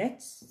 and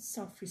that's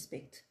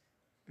self-respect.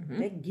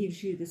 That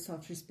gives you the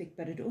self-respect,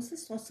 but it also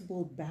starts to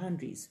build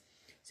boundaries.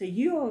 So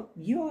you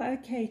are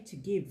okay to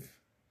give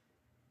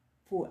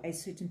for a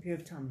certain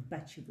period of time,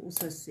 but you've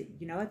also said,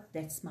 you know what,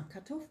 that's my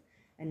cutoff,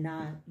 and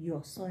now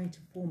you're starting to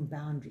form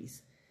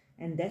boundaries,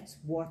 and that's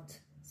what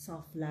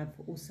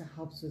self-love also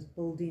helps with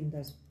building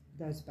those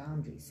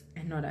boundaries.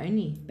 And not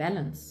only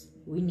balance,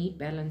 we need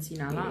balance in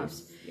our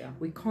lives. Yeah.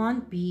 We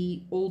can't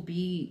all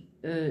be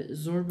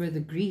Zorba the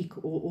Greek,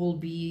 or all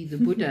be the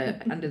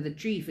Buddha under the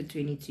tree for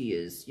 22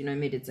 years,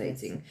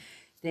 meditating. Yes.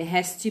 There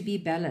has to be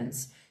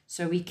balance.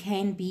 So we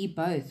can be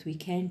both. We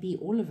can be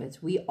all of it.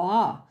 We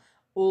are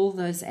all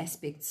those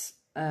aspects,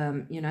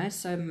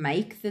 so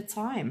make the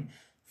time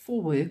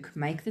for work,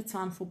 make the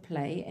time for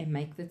play, and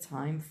make the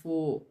time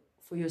for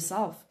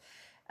yourself.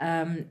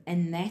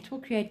 And that will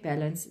create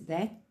balance.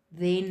 That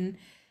then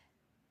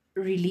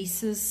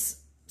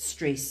releases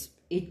stress.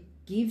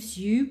 It gives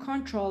you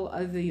control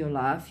over your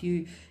life.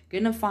 You're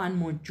gonna find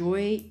more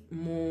joy,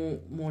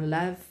 more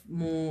love,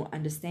 more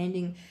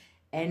understanding,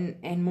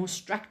 and more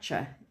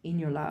structure in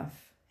your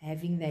life.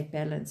 Having that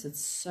balance,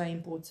 it's so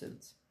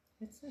important.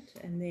 That's it.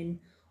 And then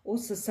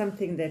also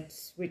something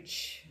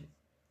which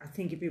I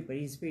think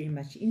everybody's very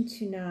much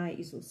into now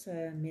is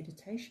also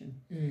meditation.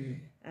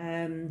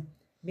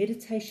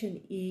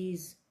 Meditation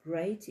is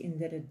great in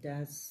that it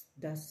does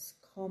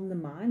calm the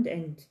mind.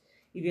 And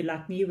if you're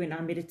like me, when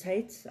I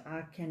meditate,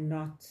 I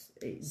cannot,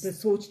 the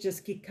thoughts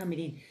just keep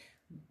coming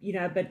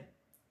in, but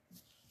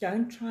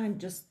don't try and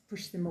just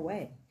push them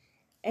away.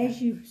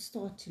 As you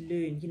start to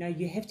learn,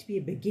 you have to be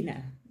a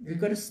beginner. You've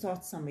got to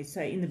start somewhere.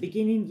 So in the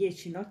beginning,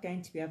 yes, you're not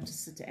going to be able to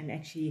sit and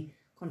actually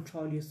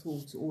control your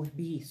thoughts or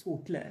be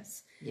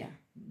thoughtless. Yeah.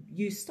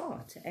 You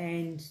start,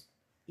 and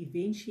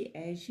eventually,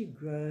 as you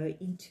grow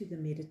into the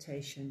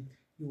meditation,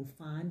 you'll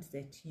find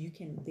that you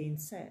can then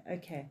say,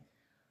 okay,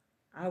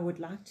 I would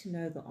like to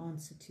know the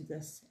answer to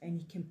this, and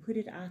you can put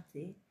it out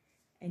there,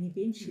 and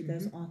eventually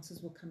those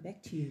answers will come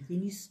back to you.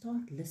 Then you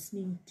start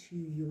listening to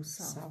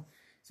yourself.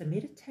 So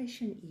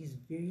meditation is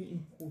very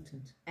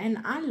important. And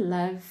I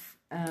love,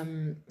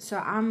 so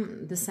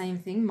I'm the same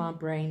thing. My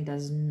brain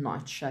does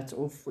not shut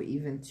off for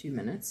even 2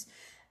 minutes.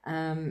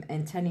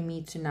 And telling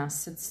me to now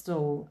sit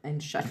still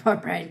and shut my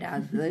brain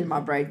down, then my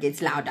brain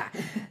gets louder.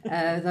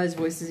 Those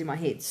voices in my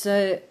head.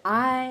 So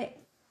I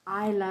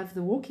love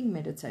the walking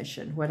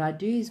meditation. What I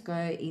do is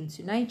go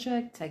into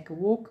nature, take a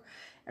walk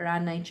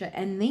around nature,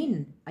 and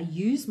then I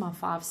use my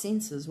 5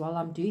 senses while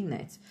I'm doing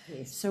that.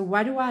 Yes. So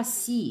what do I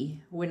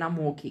see when I'm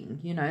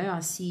walking? I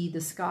see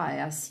the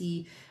sky, I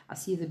see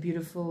the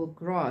beautiful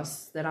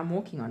grass that I'm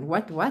walking on.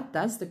 What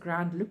does the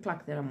ground look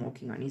like that I'm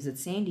walking on? Is it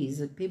sandy?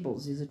 Is it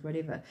pebbles? Is it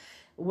whatever?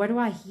 What do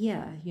I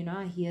hear?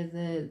 I hear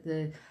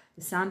the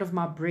sound of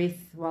my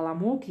breath while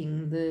I'm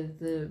walking,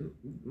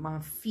 my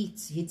feet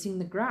hitting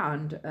the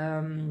ground,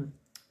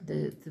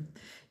 the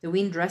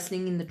wind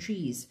rustling in the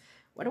trees.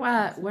 What do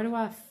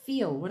I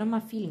feel? What am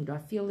I feeling? Do I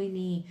feel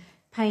any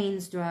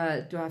pains? Do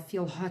I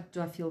feel hot?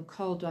 Do I feel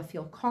cold? Do I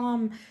feel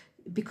calm?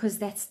 Because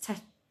that's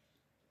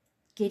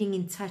getting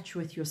in touch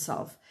with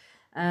yourself.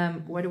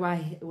 What do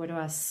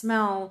I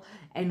smell,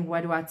 and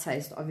what do I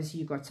taste?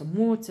 Obviously, you got some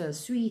water,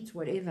 sweet,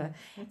 whatever.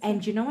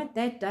 And you know what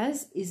that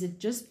does is it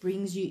just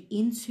brings you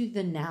into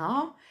the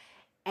now.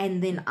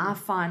 And then I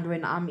find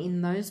when I'm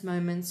in those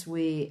moments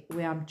where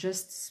I'm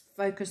just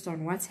focused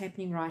on what's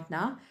happening right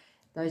now,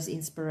 those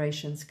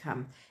inspirations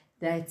come.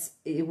 That's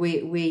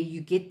where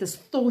you get this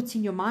thought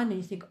in your mind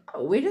and you think,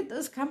 oh, where did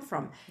this come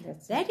from?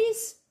 That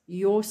is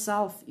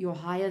yourself, your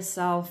higher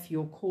self,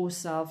 your core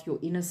self, your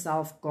inner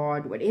self,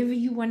 God, whatever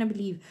you want to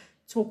believe,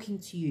 talking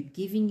to you,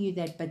 giving you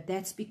that. But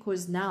that's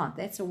because now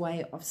that's a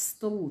way of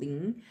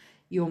stilling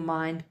your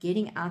mind,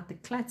 getting out the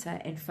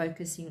clutter and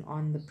focusing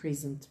on the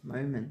present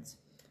moment.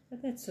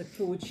 But that's so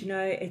cool.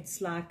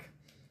 It's like,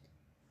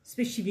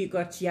 especially if you've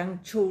got young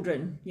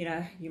children,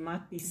 you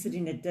might be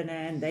sitting at dinner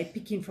and they're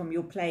picking from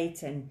your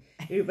plate and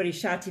everybody's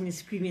shouting and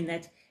screaming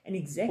that. And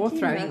exactly, or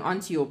throwing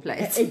onto your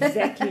plate.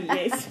 Exactly,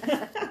 yes.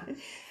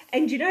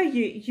 And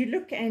you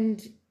look,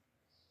 and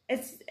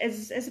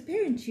as a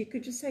parent, you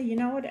could just say, you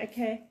know what,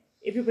 okay,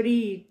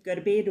 everybody go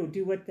to bed or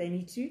do what they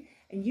need to,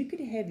 and you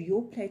could have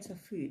your plate of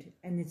food,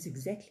 and it's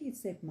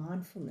that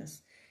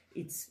mindfulness.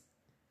 It's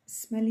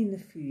smelling the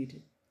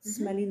food,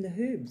 smelling the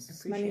herbs,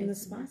 smelling the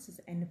Appreciating, yeah. spices,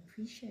 and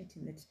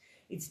appreciating it.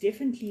 It's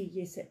definitely,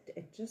 yes,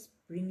 it just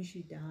brings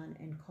you down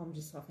and calms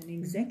yourself. And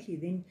exactly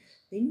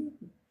then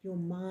your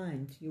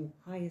mind, your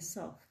higher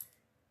self,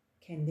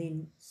 can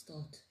then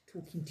start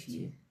talking to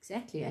you.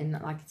 Exactly. And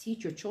like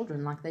teach your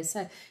children, like they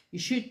say, you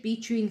should be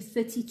chewing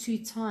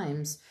 32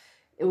 times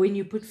when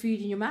you put food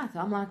in your mouth.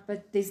 I'm like,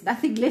 but there's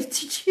nothing left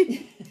to chew.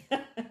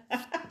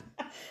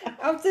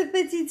 After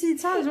 32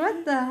 times,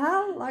 what the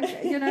hell?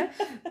 Like, you know,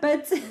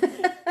 but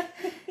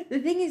the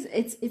thing is,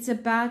 it's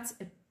about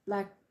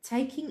like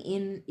taking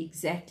in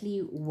exactly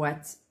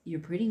what you're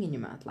putting in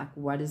your mouth. Like,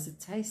 what does it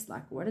taste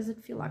like? What does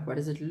it feel like? What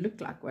does it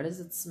look like? What does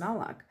it smell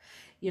like?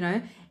 You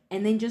know,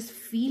 and then just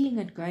feeling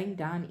it going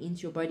down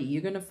into your body.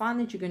 You're going to find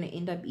that you're going to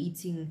end up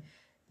eating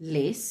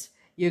less.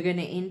 You're going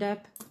to end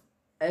up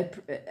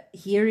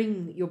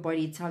hearing your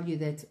body tell you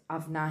that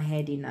I've now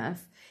had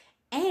enough.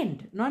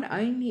 And not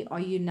only are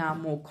you now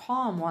more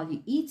calm while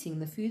you're eating,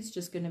 the food's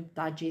just going to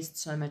digest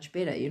so much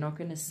better. You're not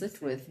going to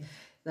sit with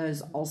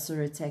those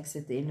ulcer attacks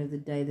at the end of the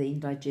day, the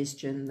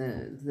indigestion,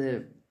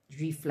 the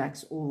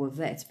reflux, all of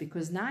that,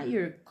 because now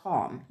you're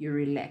calm, you're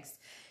relaxed.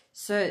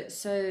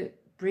 So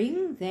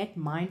bring that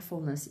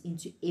mindfulness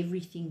into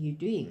everything you're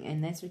doing.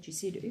 And that's what you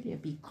said earlier.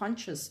 Be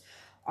conscious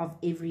of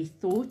every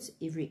thought,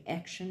 every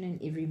action,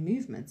 and every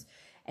movement.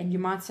 And you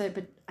might say,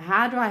 but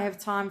how do I have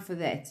time for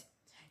that?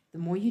 The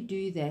more you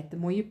do that, the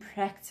more you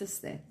practice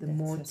that, the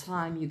more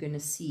time you're going to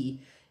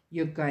see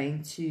you're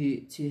going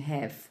to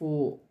have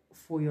for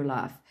your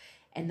life.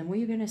 And the more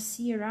you're going to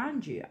see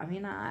around you. I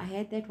mean, I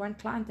had that one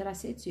client that I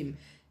said to him,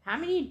 how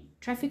many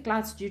traffic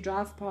lights do you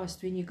drive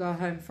past when you go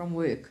home from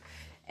work?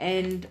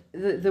 And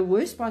the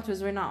worst part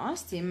was when I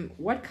asked him,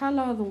 what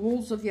color are the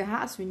walls of your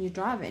house when you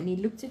drive? And he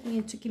looked at me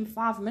and took him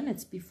 5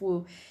 minutes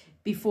before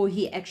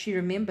he actually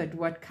remembered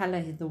what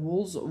color the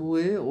walls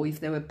were, or if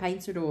they were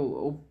painted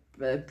or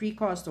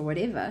precast or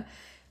whatever,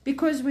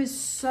 because we're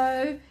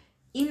so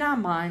in our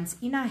minds,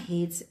 in our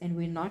heads, and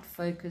we're not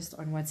focused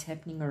on what's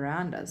happening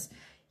around us.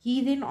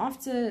 He then,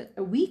 after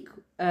a week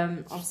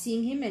of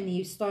seeing him, and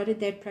he started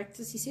that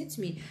practice, he said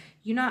to me,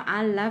 you know,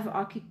 I love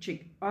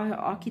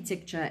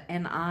architecture,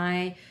 and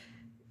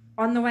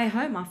on the way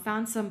home, I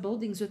found some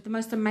buildings with the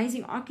most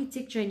amazing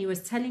architecture, and he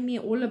was telling me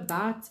all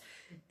about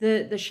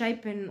the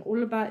shape and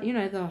all about, you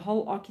know, the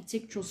whole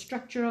architectural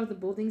structure of the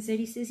buildings that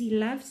he says he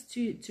loves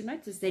to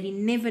notice, that he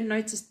never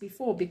noticed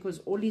before, because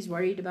all he's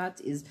worried about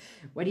is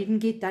what didn't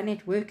get done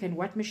at work and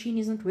what machine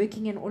isn't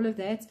working and all of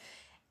that.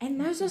 And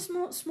those are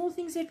small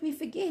things that we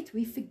forget.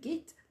 We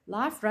forget.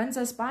 Life runs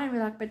us by, and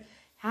we're like, but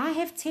how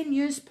have 10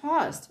 years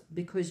passed?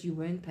 Because you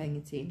weren't paying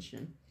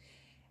attention.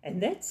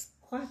 And that's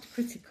quite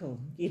critical,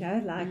 you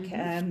know, like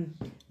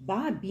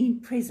by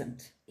being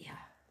present. Yeah.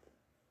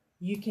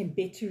 You can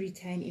better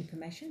retain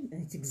information.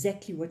 And it's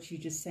exactly what you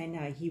just say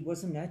now. He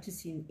wasn't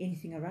noticing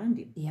anything around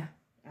him. Yeah.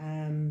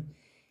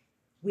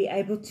 We're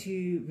able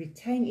to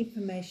retain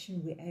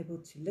information. We're able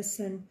to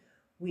listen.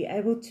 We're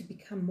able to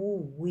become more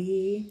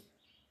aware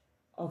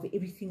of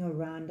everything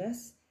around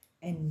us.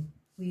 And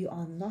we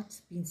are not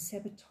being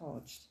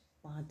sabotaged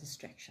by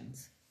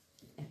distractions.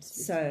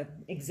 Absolutely. So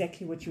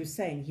exactly what you were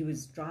saying. He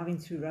was driving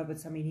through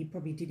robots. I mean, he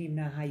probably didn't even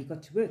know how he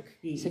got to work.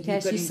 So,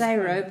 Cass, you say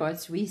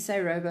robots. We say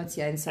robots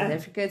here in South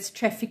Africa. It's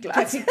traffic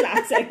lights. Traffic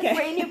lights, okay.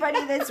 For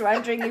anybody that's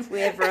wondering if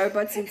we have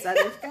robots in South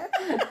Africa.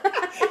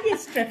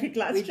 Yes, traffic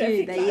lights. We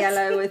do. They're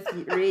yellow with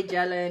red,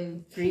 yellow,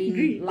 and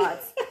green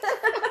lights.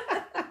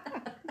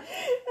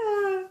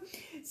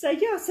 So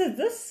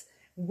this,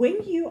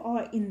 when you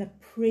are in the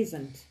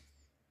present,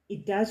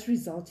 it does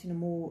result in a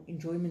more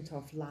enjoyment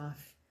of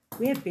life.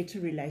 We have better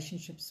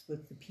relationships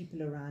with the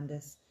people around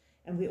us,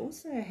 and we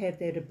also have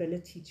that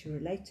ability to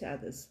relate to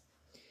others.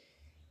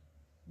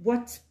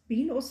 What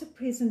being also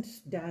present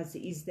does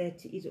is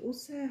that it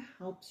also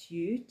helps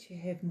you to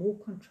have more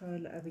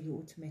control over your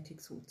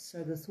automatic thoughts.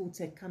 So the thoughts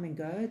that come and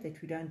go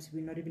that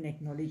we're not even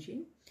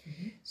acknowledging.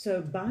 Mm-hmm.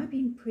 So by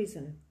being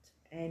present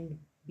and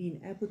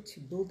being able to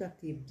build up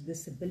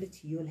this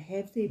ability, you'll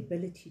have the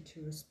ability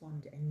to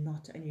respond and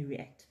not only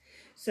react.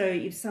 So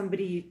if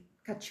somebody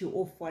cuts you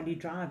off while you're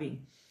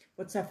driving,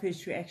 what's our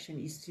first reaction?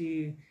 Is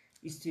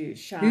to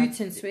shout. Hoot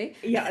and swear.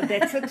 Yeah,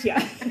 that's it.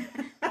 Yeah,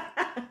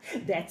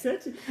 that's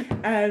it.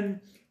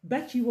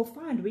 But you will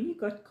find when you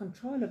got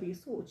control of your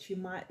thoughts, you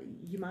might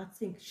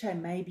think,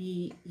 shame,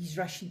 maybe he's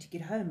rushing to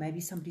get home. Maybe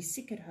somebody's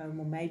sick at home,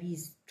 or maybe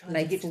he's trying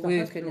to get to the work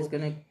hospital. and is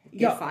going to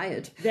get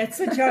fired.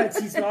 That's it. Yeah,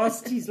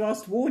 it's his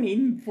last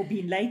warning for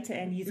being late,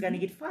 and he's going to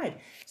get fired.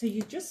 So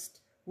you just,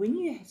 when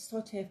you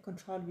start to have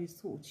control of your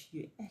thoughts,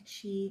 you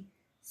actually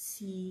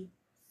see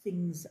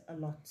things a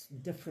lot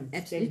different.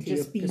 Absolutely. Than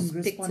just being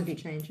responding.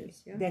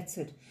 Changes. Yeah. That's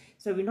it.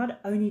 So we're not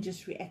only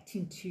just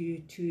reacting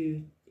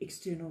to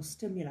external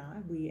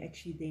stimuli, we're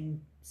actually then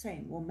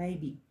saying, well,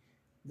 maybe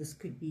this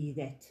could be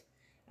that.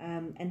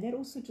 And that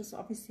also just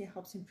obviously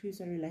helps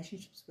improve our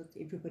relationships with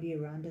everybody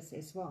around us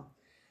as well.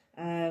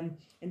 And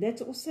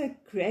that also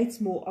creates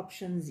more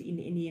options in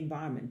any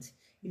environment.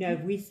 You know,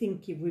 if we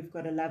think if we've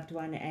got a loved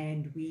one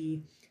and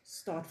we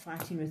start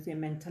fighting with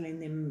them and telling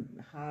them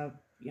how,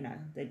 you know,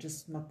 they're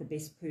just not the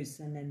best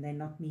person and they're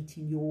not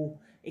meeting your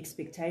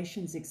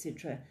expectations,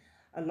 etc.,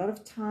 a lot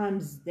of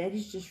times that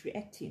is just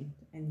reacting,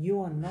 and you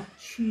are not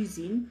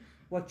choosing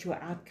what your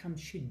outcome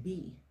should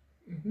be.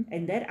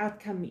 And that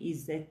outcome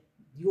is that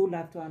your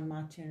loved one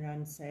might turn around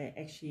and say,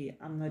 actually,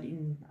 I'm not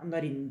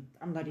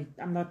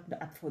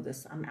up for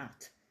this, I'm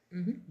out.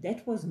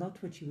 That was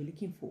not what you were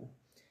looking for,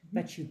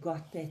 but you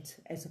got that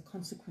as a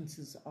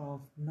consequences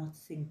of not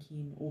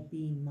thinking or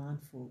being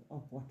mindful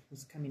of what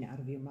was coming out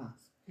of your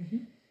mouth.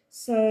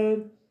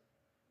 So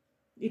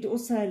it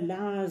also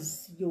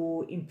allows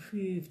your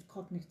improved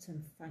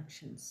cognitive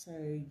function. So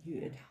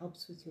it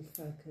helps with your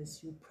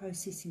focus, your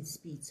processing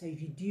speed. So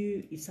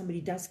if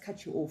somebody does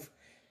cut you off,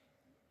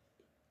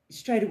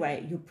 straight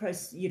away, you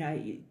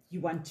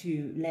want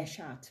to lash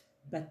out.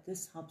 But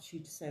this helps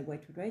you to say,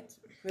 wait,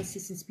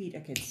 processing speed,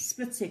 okay, it's a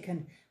split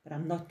second, but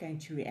I'm not going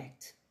to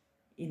react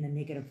in a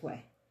negative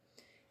way.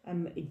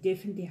 It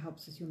definitely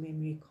helps with your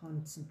memory,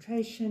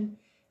 concentration,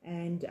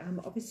 and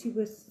obviously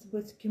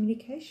with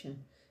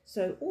communication.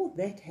 So all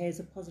that has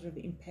a positive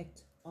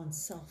impact on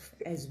self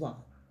as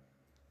well,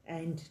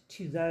 and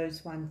to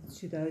those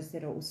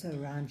that are also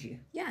around you.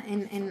 Yeah,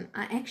 and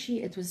I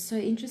actually, it was so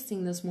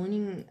interesting this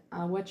morning.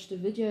 I watched a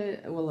video,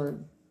 well,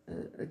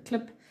 a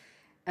clip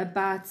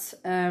about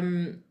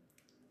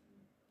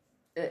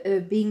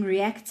being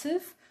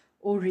reactive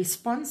or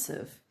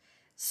responsive.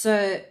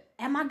 So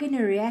am I going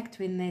to react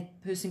when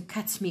that person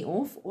cuts me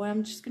off, or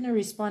I'm just going to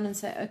respond and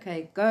say,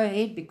 okay, go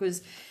ahead,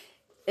 because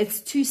it's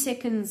 2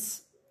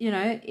 seconds,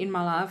 in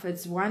my life.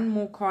 It's one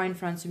more car in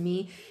front of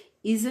me.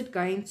 Is it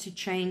going to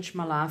change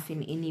my life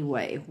in any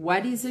way?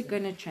 What is it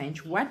going to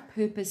change? What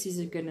purpose is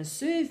it going to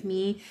serve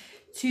me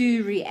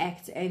to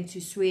react and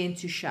to swear and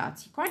to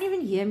shout? He can't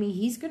even hear me.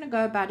 He's going to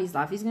go about his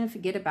life. He's going to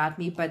forget about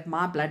me, but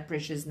my blood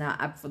pressure is now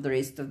up for the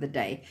rest of the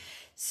day.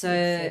 So,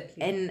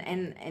 exactly.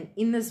 and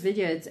in this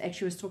video, it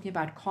actually was talking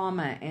about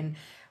karma, and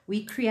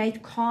we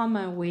create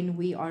karma when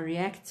we are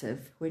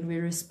reactive. When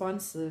we're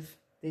responsive,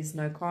 there's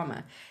no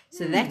karma.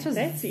 So that's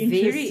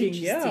very interesting.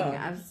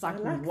 Yeah. I was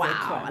like,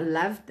 wow, I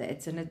loved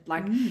that. And it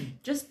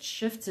just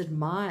shifted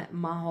my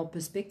whole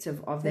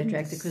perspective of that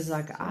reactor, because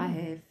I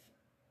have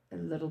a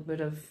little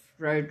bit of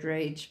road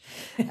rage.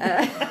 That's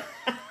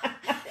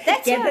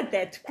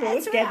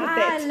where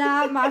I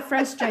allow my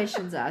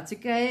frustrations out,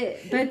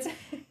 okay? But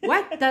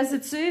what does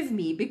it serve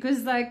me?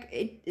 Because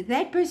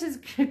that person's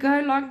going to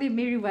go along their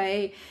merry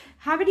way.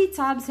 How many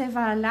times have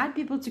I allowed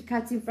people to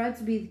cut in front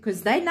of me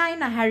because they're now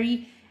in a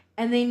hurry,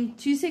 and then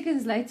 2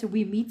 seconds later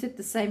we meet at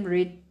the same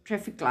red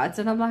traffic lights,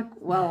 and I'm like,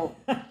 well,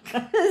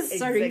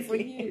 sorry for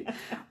you.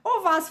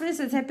 Or vice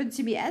versa. It's happened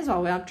to me as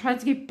well, where I'm trying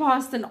to get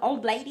past an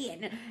old lady,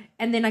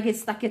 and then I get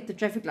stuck at the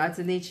traffic lights,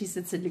 and then she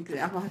sits and looks.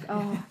 I'm like,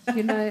 oh,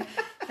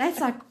 that's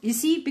like, you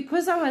see,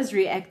 because I was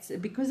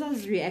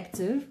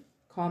reactive,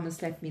 karma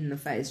slapped me in the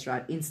face,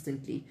 right,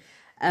 instantly.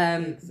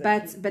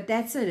 But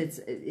that's it.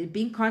 It's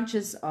being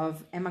conscious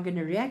of, am I going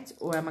to react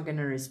or am I going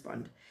to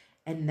respond?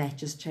 And that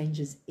just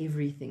changes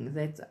everything.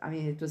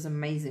 It was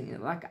amazing.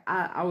 Like,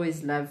 I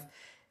always love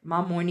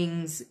my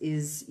mornings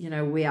is,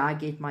 where I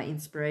get my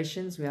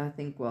inspirations, where I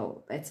think,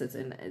 well, that's it.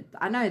 And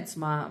I know it's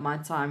my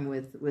time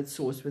with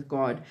Source, with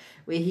God,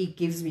 where he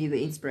gives me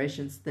the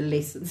inspirations, the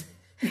lessons,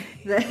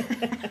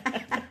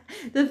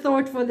 the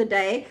thought for the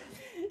day.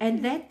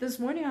 And that this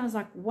morning I was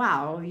like,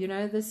 wow,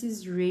 this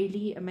is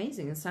really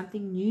amazing. It's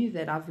something new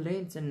that I've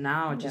learned, and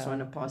now I just want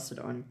to pass it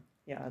on.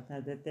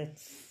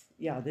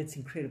 Yeah, that's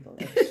incredible,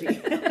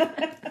 actually.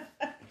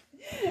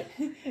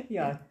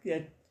 Yeah,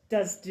 it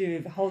does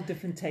do a whole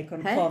different take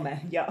on karma.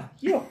 Yeah.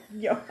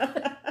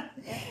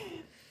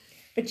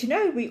 But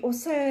we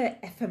also have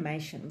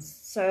affirmations.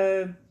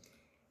 So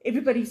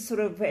everybody sort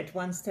of at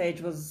one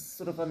stage was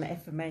sort of on the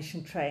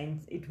affirmation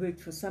train. It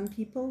worked for some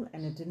people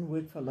and it didn't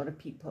work for a lot of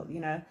people.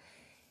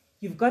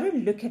 You've got to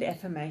look at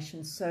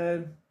affirmations.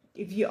 So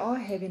if you are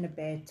having a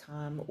bad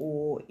time,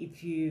 or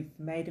if you've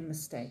made a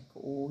mistake,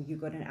 or you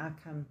got an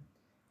outcome,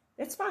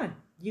 that's fine.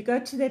 You go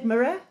to that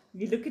mirror,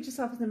 you look at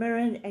yourself in the mirror,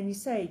 and you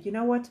say, you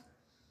know what?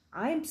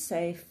 I'm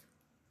safe,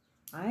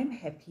 I'm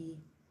happy,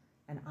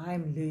 and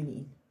I'm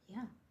learning.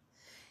 Yeah.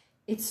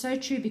 It's so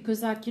true,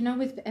 because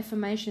with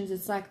affirmations,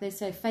 it's like they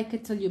say, fake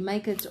it till you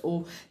make it,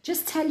 or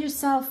just tell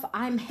yourself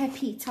I'm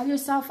happy, tell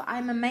yourself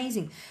I'm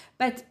amazing.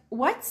 But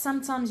what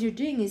sometimes you're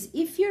doing is,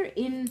 if you're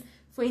in,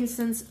 for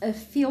instance, a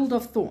field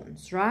of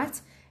thorns, right?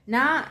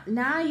 Now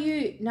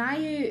you're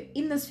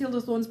in this field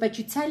of thorns, but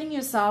you're telling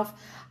yourself,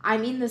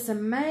 I'm in this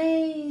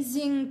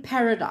amazing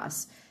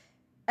paradise.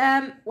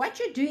 What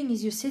you're doing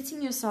is you're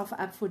setting yourself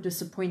up for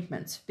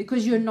disappointment,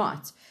 because you're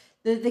not.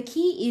 The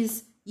key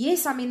is,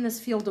 yes, I'm in this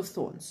field of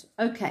thorns.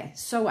 Okay,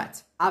 so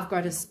what? I've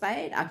got a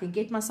spade. I can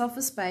get myself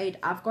a spade.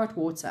 I've got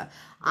water.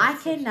 I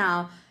can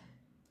now,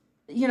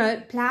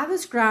 plow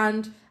this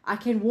ground. I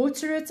can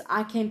water it.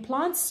 I can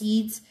plant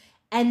seeds.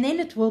 And then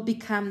it will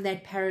become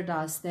that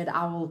paradise that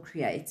I will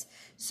create.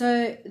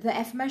 So the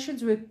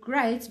affirmations work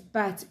great,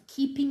 but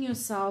keeping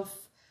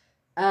yourself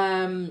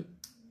in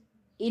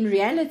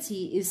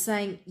reality is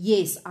saying,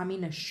 yes, I'm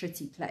in a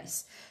shitty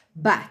place,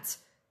 but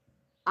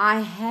I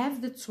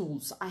have the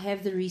tools, I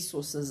have the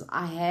resources,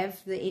 I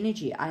have the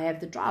energy, I have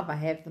the drive, I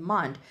have the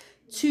mind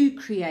to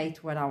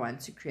create what I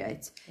want to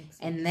create.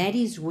 Exactly. And that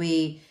is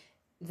where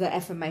the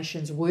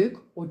affirmations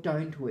work or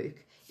don't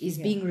work, is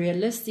being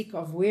realistic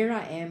of where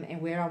I am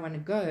and where I want to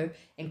go,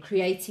 and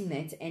creating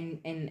that,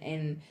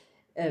 and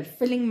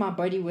filling my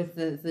body with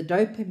the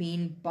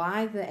dopamine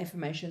by the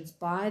affirmations,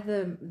 by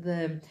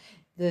the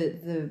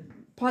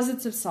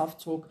positive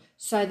self-talk,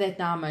 so that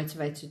now I'm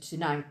motivated to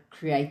now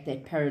create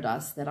that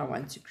paradise that I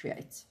want to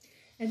create.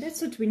 And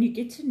that's what, when you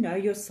get to know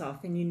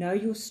yourself and you know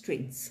your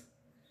strengths,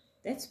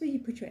 that's where you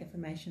put your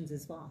affirmations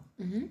as well.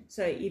 Mm-hmm.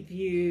 So if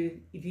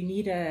you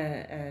need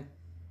a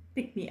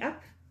pick me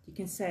up, you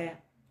can say,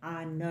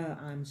 I know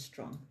I'm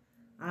strong.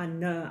 I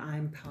know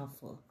I'm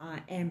powerful. I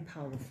am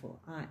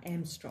powerful. I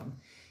am strong.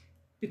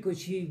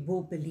 Because you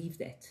will believe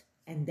that.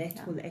 And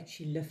that will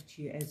actually lift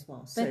you as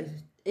well. So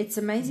it's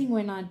amazing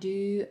when I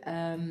do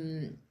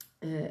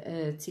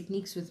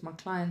techniques with my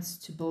clients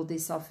to build their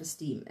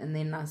self-esteem, and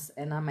then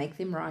I make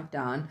them write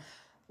down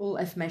all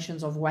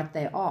affirmations of what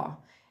they are.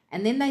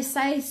 And then they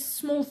say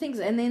small things,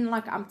 and then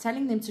like I'm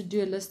telling them to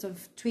do a list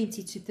of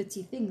 20 to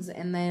 30 things,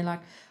 and they're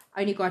like,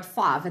 I only got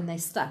 5, and they're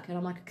stuck. And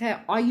I'm like, okay,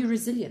 are you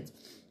resilient?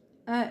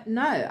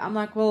 No. I'm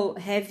like, well,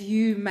 have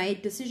you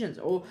made decisions?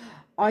 Or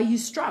are you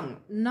strong?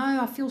 No,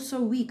 I feel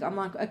so weak. I'm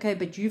like, okay,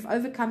 but you've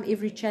overcome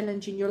every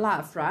challenge in your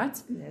life, right?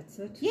 That's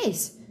it.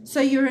 Yes. So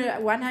you're a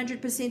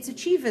 100%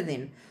 achiever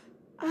then.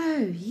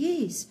 Oh,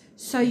 yes.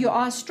 So you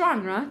are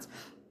strong, right?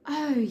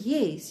 Oh,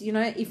 yes. You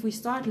know, if we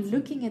start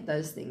looking at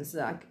those things,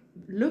 like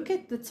look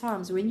at the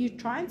times when you're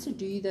trying to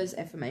do those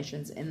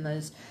affirmations and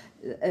those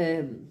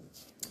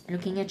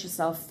looking at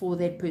yourself for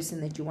that person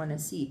that you want to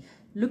see.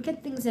 Look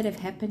at things that have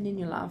happened in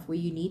your life where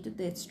you needed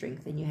that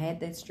strength and you had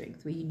that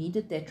strength, where you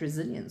needed that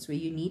resilience, where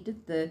you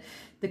needed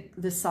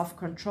the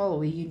self-control,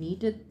 where you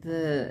needed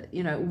the,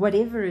 you know,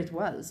 whatever it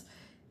was.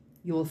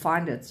 You will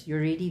find it. You're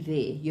already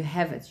there. You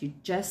have it. You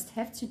just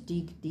have to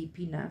dig deep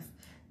enough,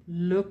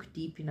 look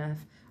deep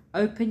enough,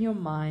 open your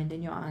mind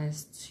and your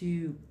eyes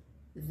to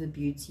the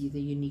beauty,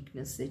 the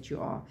uniqueness that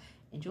you are,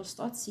 and you'll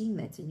start seeing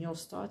that, and you'll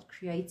start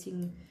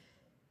creating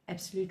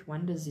absolute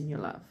wonders in your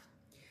life.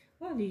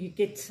 Well, you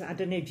get, I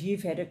don't know if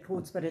you've had it,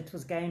 Courts, but it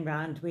was going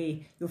round where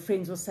your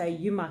friends will say,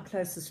 you're my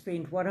closest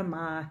friend, what are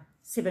my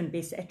 7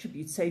 best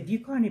attributes? So if you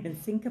can't even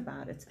think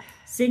about it,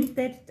 send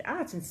that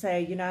out and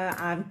say, you know,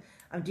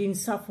 I'm doing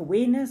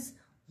self-awareness.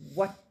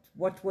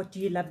 What do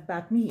you love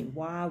about me?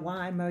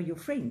 Why am I your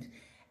friend?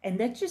 And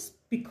that's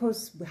just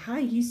because how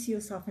you see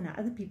yourself and how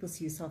other people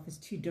see yourself is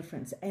too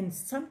different. And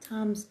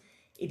sometimes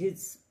it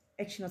is,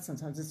 actually not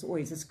sometimes, it's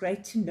always, it's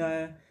great to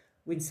know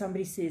when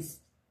somebody says,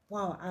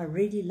 wow, I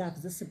really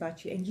love this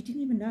about you. And you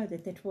didn't even know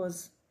that that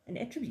was an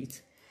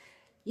attribute.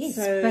 Yes,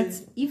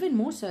 but even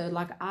more so,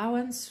 like I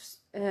once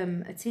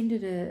had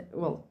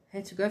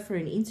to go for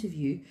an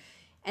interview,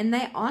 and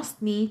they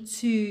asked me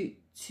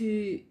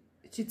to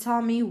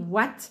tell me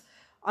what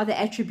are the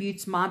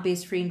attributes my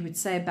best friend would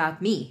say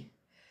about me.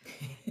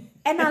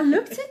 And I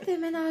looked at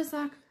them and I was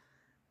like,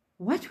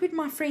 what would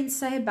my friend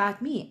say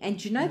about me?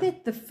 And you know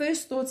that the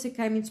first thoughts that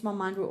came into my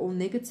mind were all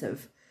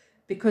negative,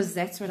 because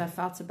that's what I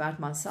felt about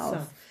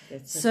myself.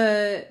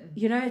 So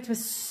you know, it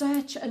was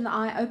such an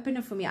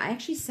eye-opener for me. I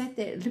actually sat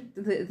there, looked,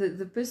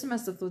 the person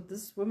must have thought,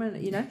 this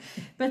woman, you know,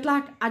 but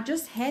like I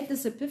just had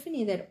this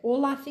epiphany that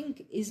all I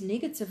think is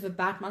negative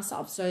about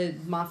myself. So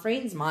my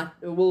friends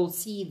will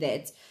see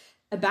that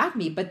about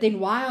me, but then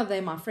why are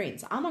they my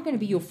friends? I'm not going to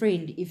be your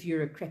friend if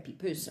you're a crappy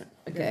person,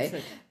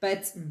 okay?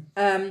 But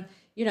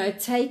you know,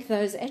 take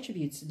those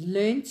attributes,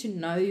 learn to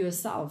know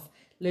yourself,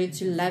 learn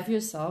to love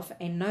yourself,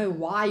 and know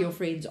why your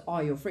friends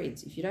are your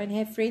friends. If you don't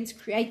have friends,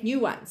 create new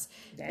ones.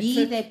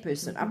 Be that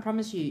person. I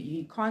promise you.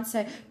 You can't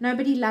say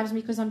nobody loves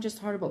me because I'm just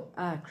horrible.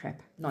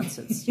 Crap,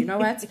 nonsense. You know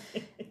what?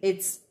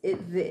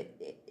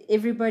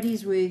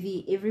 Everybody's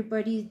worthy.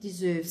 Everybody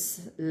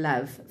deserves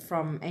love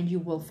from, and you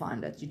will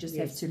find it. You just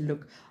have to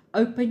look.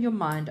 Open your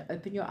mind,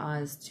 open your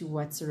eyes to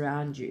what's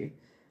around you.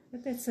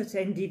 But that's it.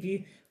 And if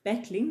you're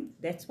battling,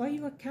 that's why you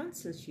got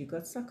counselors, you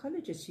got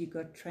psychologists, you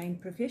got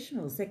trained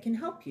professionals that can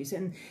help you.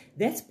 And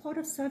that's part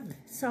of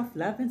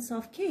self-love and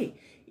self-care,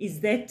 is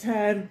that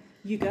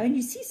you go and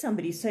you see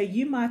somebody. So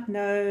you might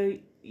know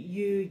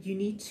you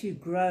need to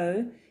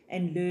grow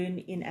and learn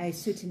in a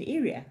certain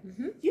area.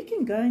 You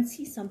can go and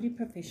see somebody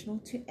professional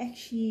to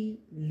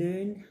actually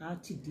learn how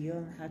to deal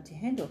and how to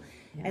handle.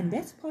 And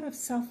that's part of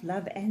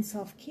self-love and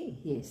self-care.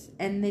 Yes,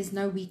 and there's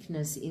no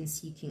weakness in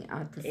seeking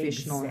out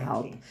professional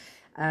help.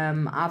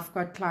 I've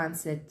got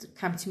clients that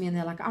come to me and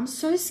they're like, I'm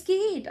so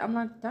scared. I'm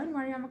like, don't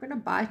worry, I'm not going to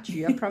bite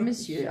you. I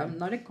promise you. I'm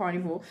not a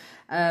carnivore.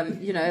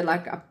 You know,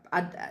 like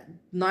I'm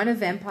not a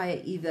vampire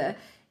either.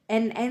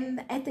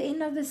 And at the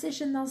end of the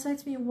session, they'll say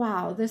to me,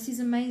 wow, this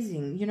is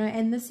amazing, you know,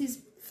 and this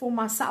is for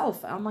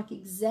myself. I'm like,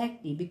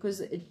 exactly,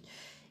 because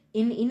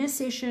in a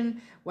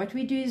session, what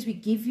we do is we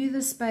give you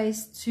the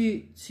space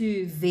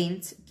to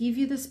vent, give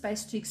you the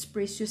space to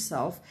express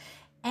yourself,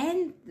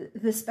 and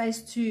the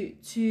space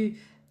to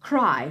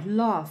cry,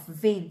 laugh,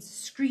 vent,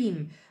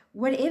 scream,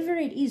 whatever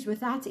it is,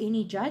 without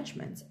any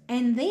judgment.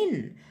 And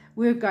then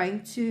we're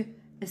going to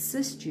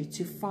assist you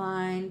to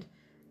find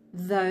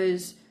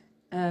those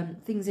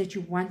things that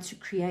you want to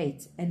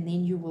create, and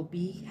then you will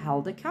be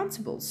held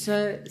accountable.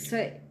 So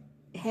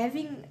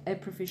having a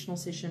professional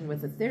session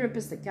with a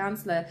therapist, a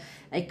counselor,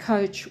 a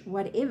coach,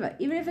 whatever,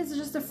 even if it's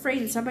just a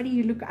friend, somebody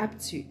you look up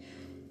to,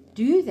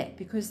 do that,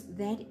 because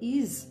that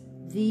is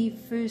the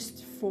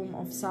first form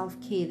of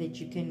self-care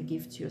that you can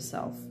give to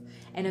yourself.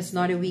 And it's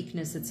not a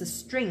weakness, it's a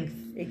strength.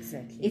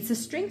 Exactly. It's a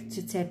strength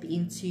to tap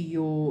into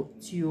your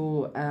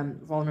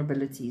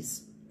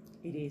vulnerabilities.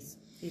 It is.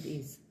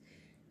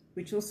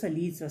 Which also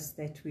leads us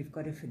that we've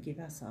got to forgive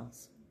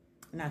ourselves.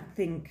 And I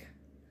think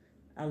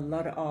a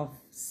lot of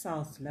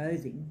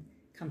self-loathing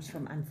comes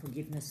from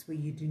unforgiveness, where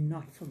you do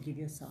not forgive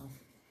yourself.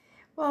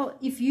 Well,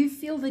 if you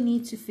feel the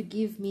need to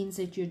forgive, means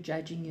that you're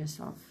judging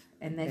yourself.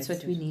 And that's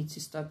what we need to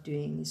stop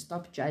doing, is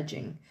stop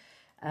judging.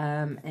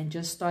 And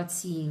just start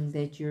seeing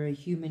that you're a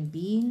human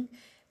being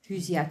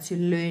who's here to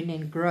learn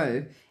and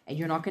grow. And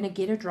you're not going to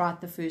get it right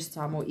the first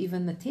time, or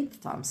even the 10th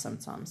time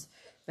sometimes.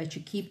 But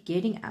you keep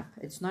getting up.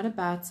 It's not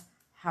about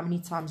how many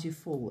times you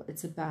fall.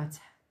 It's about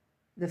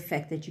the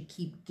fact that you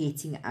keep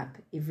getting up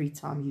every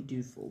time you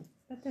do fall.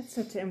 But that's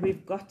it. And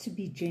we've got to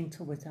be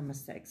gentle with our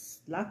mistakes.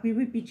 Like we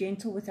would be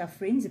gentle with our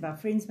friends. If our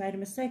friends made a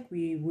mistake,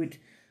 we would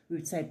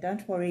say,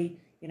 don't worry,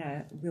 you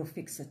know, we'll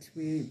fix it.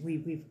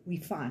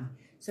 We're fine.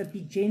 So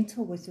be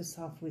gentle with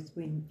yourself with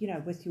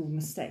your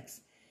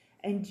mistakes.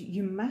 And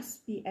you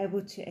must be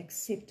able to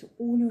accept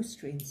all your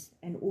strengths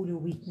and all your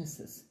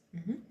weaknesses.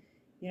 Mm-hmm.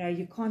 You know,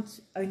 you can't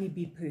only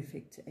be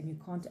perfect, and you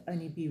can't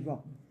only be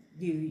wrong.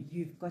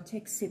 You've got to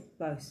accept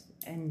both.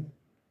 And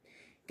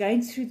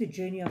going through the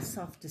journey of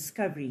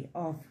self-discovery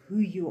of who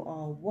you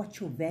are, what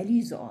your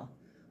values are,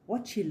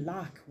 what you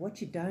like, what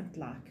you don't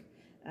like,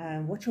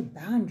 what your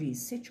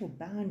boundaries, set your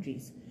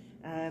boundaries,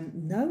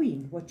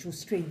 knowing what your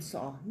strengths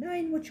are,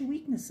 knowing what your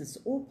weaknesses,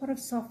 all part of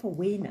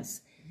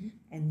self-awareness. Mm-hmm.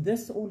 And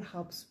this all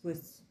helps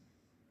with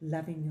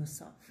loving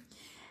yourself.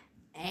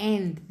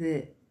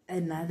 And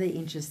another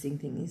interesting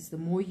thing is, the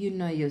more you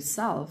know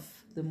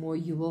yourself, the more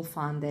you will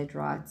find that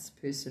right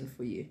person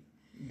for you.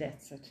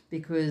 That's it.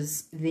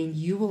 Because then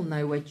you will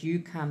know what you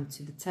come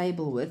to the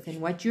table with and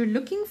what you're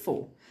looking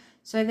for,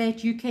 so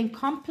that you can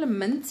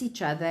complement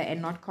each other and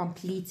not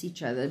complete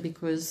each other,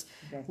 because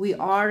we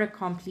are a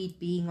complete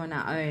being on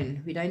our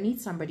own. We don't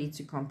need somebody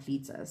to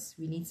complete us.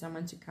 We need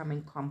someone to come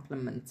and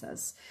complement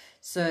us,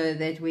 so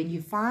that when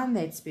you find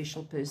that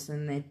special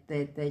person,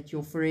 that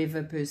your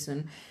forever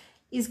person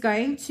is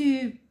going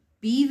to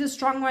be the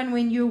strong one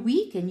when you're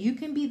weak, and you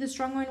can be the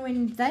strong one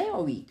when they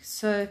are weak.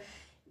 So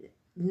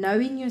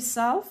knowing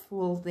yourself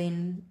will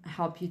then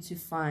help you to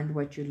find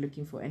what you're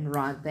looking for, and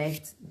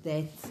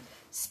that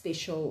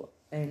special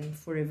and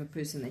forever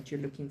person that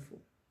you're looking for.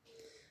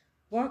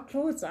 Well,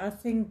 Claude, I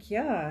think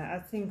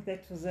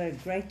that was a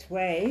great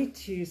way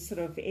to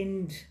sort of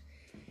end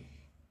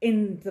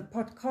the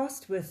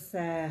podcast with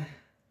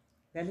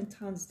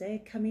Valentine's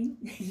Day coming.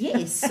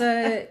 Yes,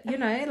 so,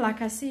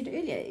 like I said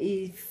earlier,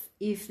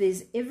 if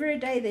there's ever a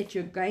day that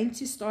you're going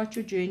to start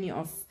your journey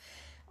of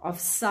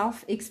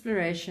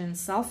self-exploration,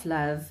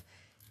 self-love,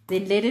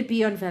 then let it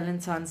be on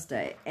Valentine's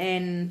Day.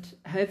 And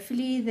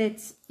hopefully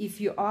that if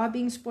you are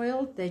being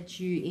spoiled, that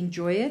you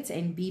enjoy it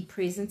and be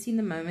present in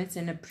the moment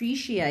and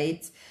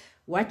appreciate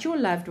what your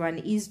loved one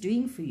is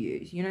doing for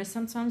you.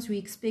 Sometimes we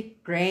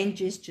expect grand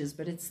gestures,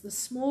 but it's the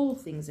small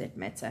things that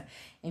matter.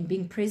 And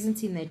being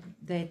present in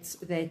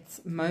that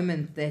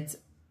moment that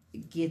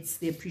gets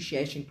the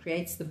appreciation,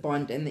 creates the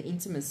bond and the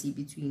intimacy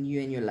between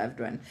you and your loved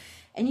one.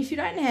 And if you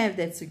don't have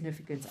that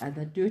significant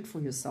other, do it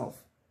for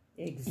yourself.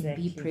 Exactly. And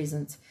be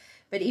present.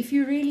 But if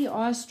you really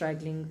are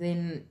struggling,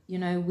 then,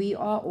 we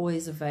are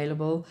always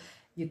available.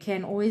 You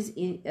can always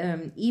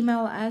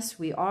email us.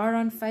 We are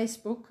on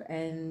Facebook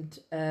and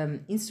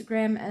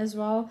Instagram as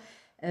well.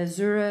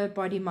 Azura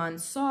Body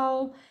Mind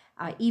Soul.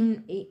 Our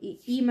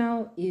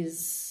email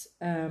is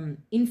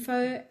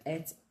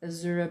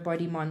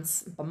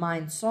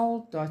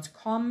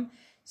info@azurabodymindsoul.com.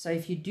 So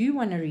if you do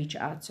want to reach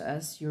out to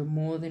us, you're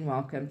more than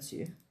welcome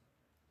to.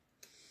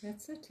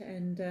 That's it.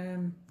 And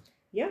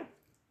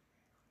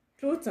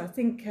Claude, I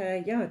think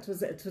it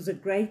was a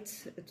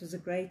great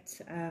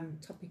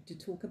topic to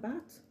talk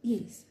about.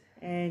 Yes.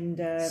 And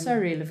so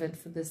relevant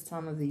for this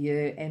time of the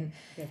year. And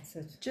that's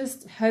it.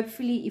 Just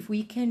hopefully, if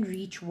we can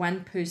reach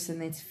one person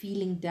that's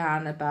feeling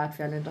down about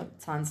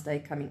Valentine's Day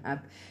coming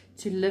up,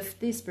 to lift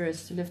their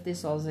spirits, to lift their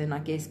souls, and I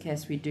guess,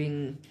 Cass,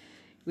 we're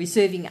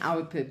serving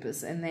our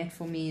purpose, and that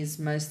for me is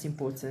most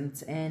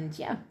important. And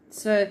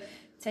so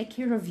take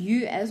care of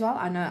you as well.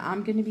 I know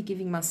I'm going to be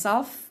giving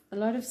myself a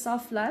lot of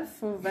self-love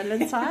for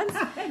Valentine's.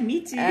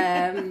 Me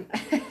too.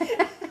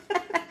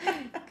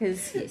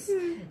 because yes,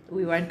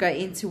 we won't go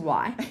into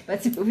why,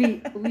 but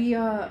we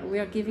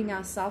are giving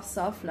ourselves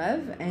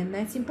self-love, and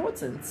that's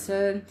important.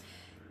 So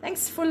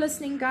thanks for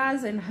listening,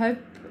 guys, and hope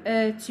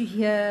to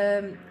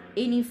hear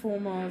any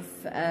form of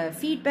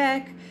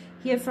feedback,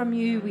 hear from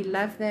you. We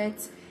love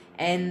that.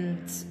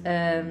 And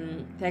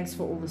thanks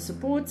for all the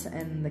support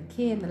and the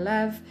care and the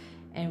love,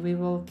 and we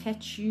will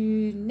catch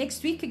you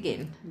next week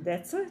again.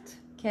 That's it.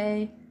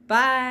 Okay,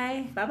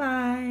 bye.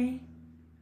 Bye-bye.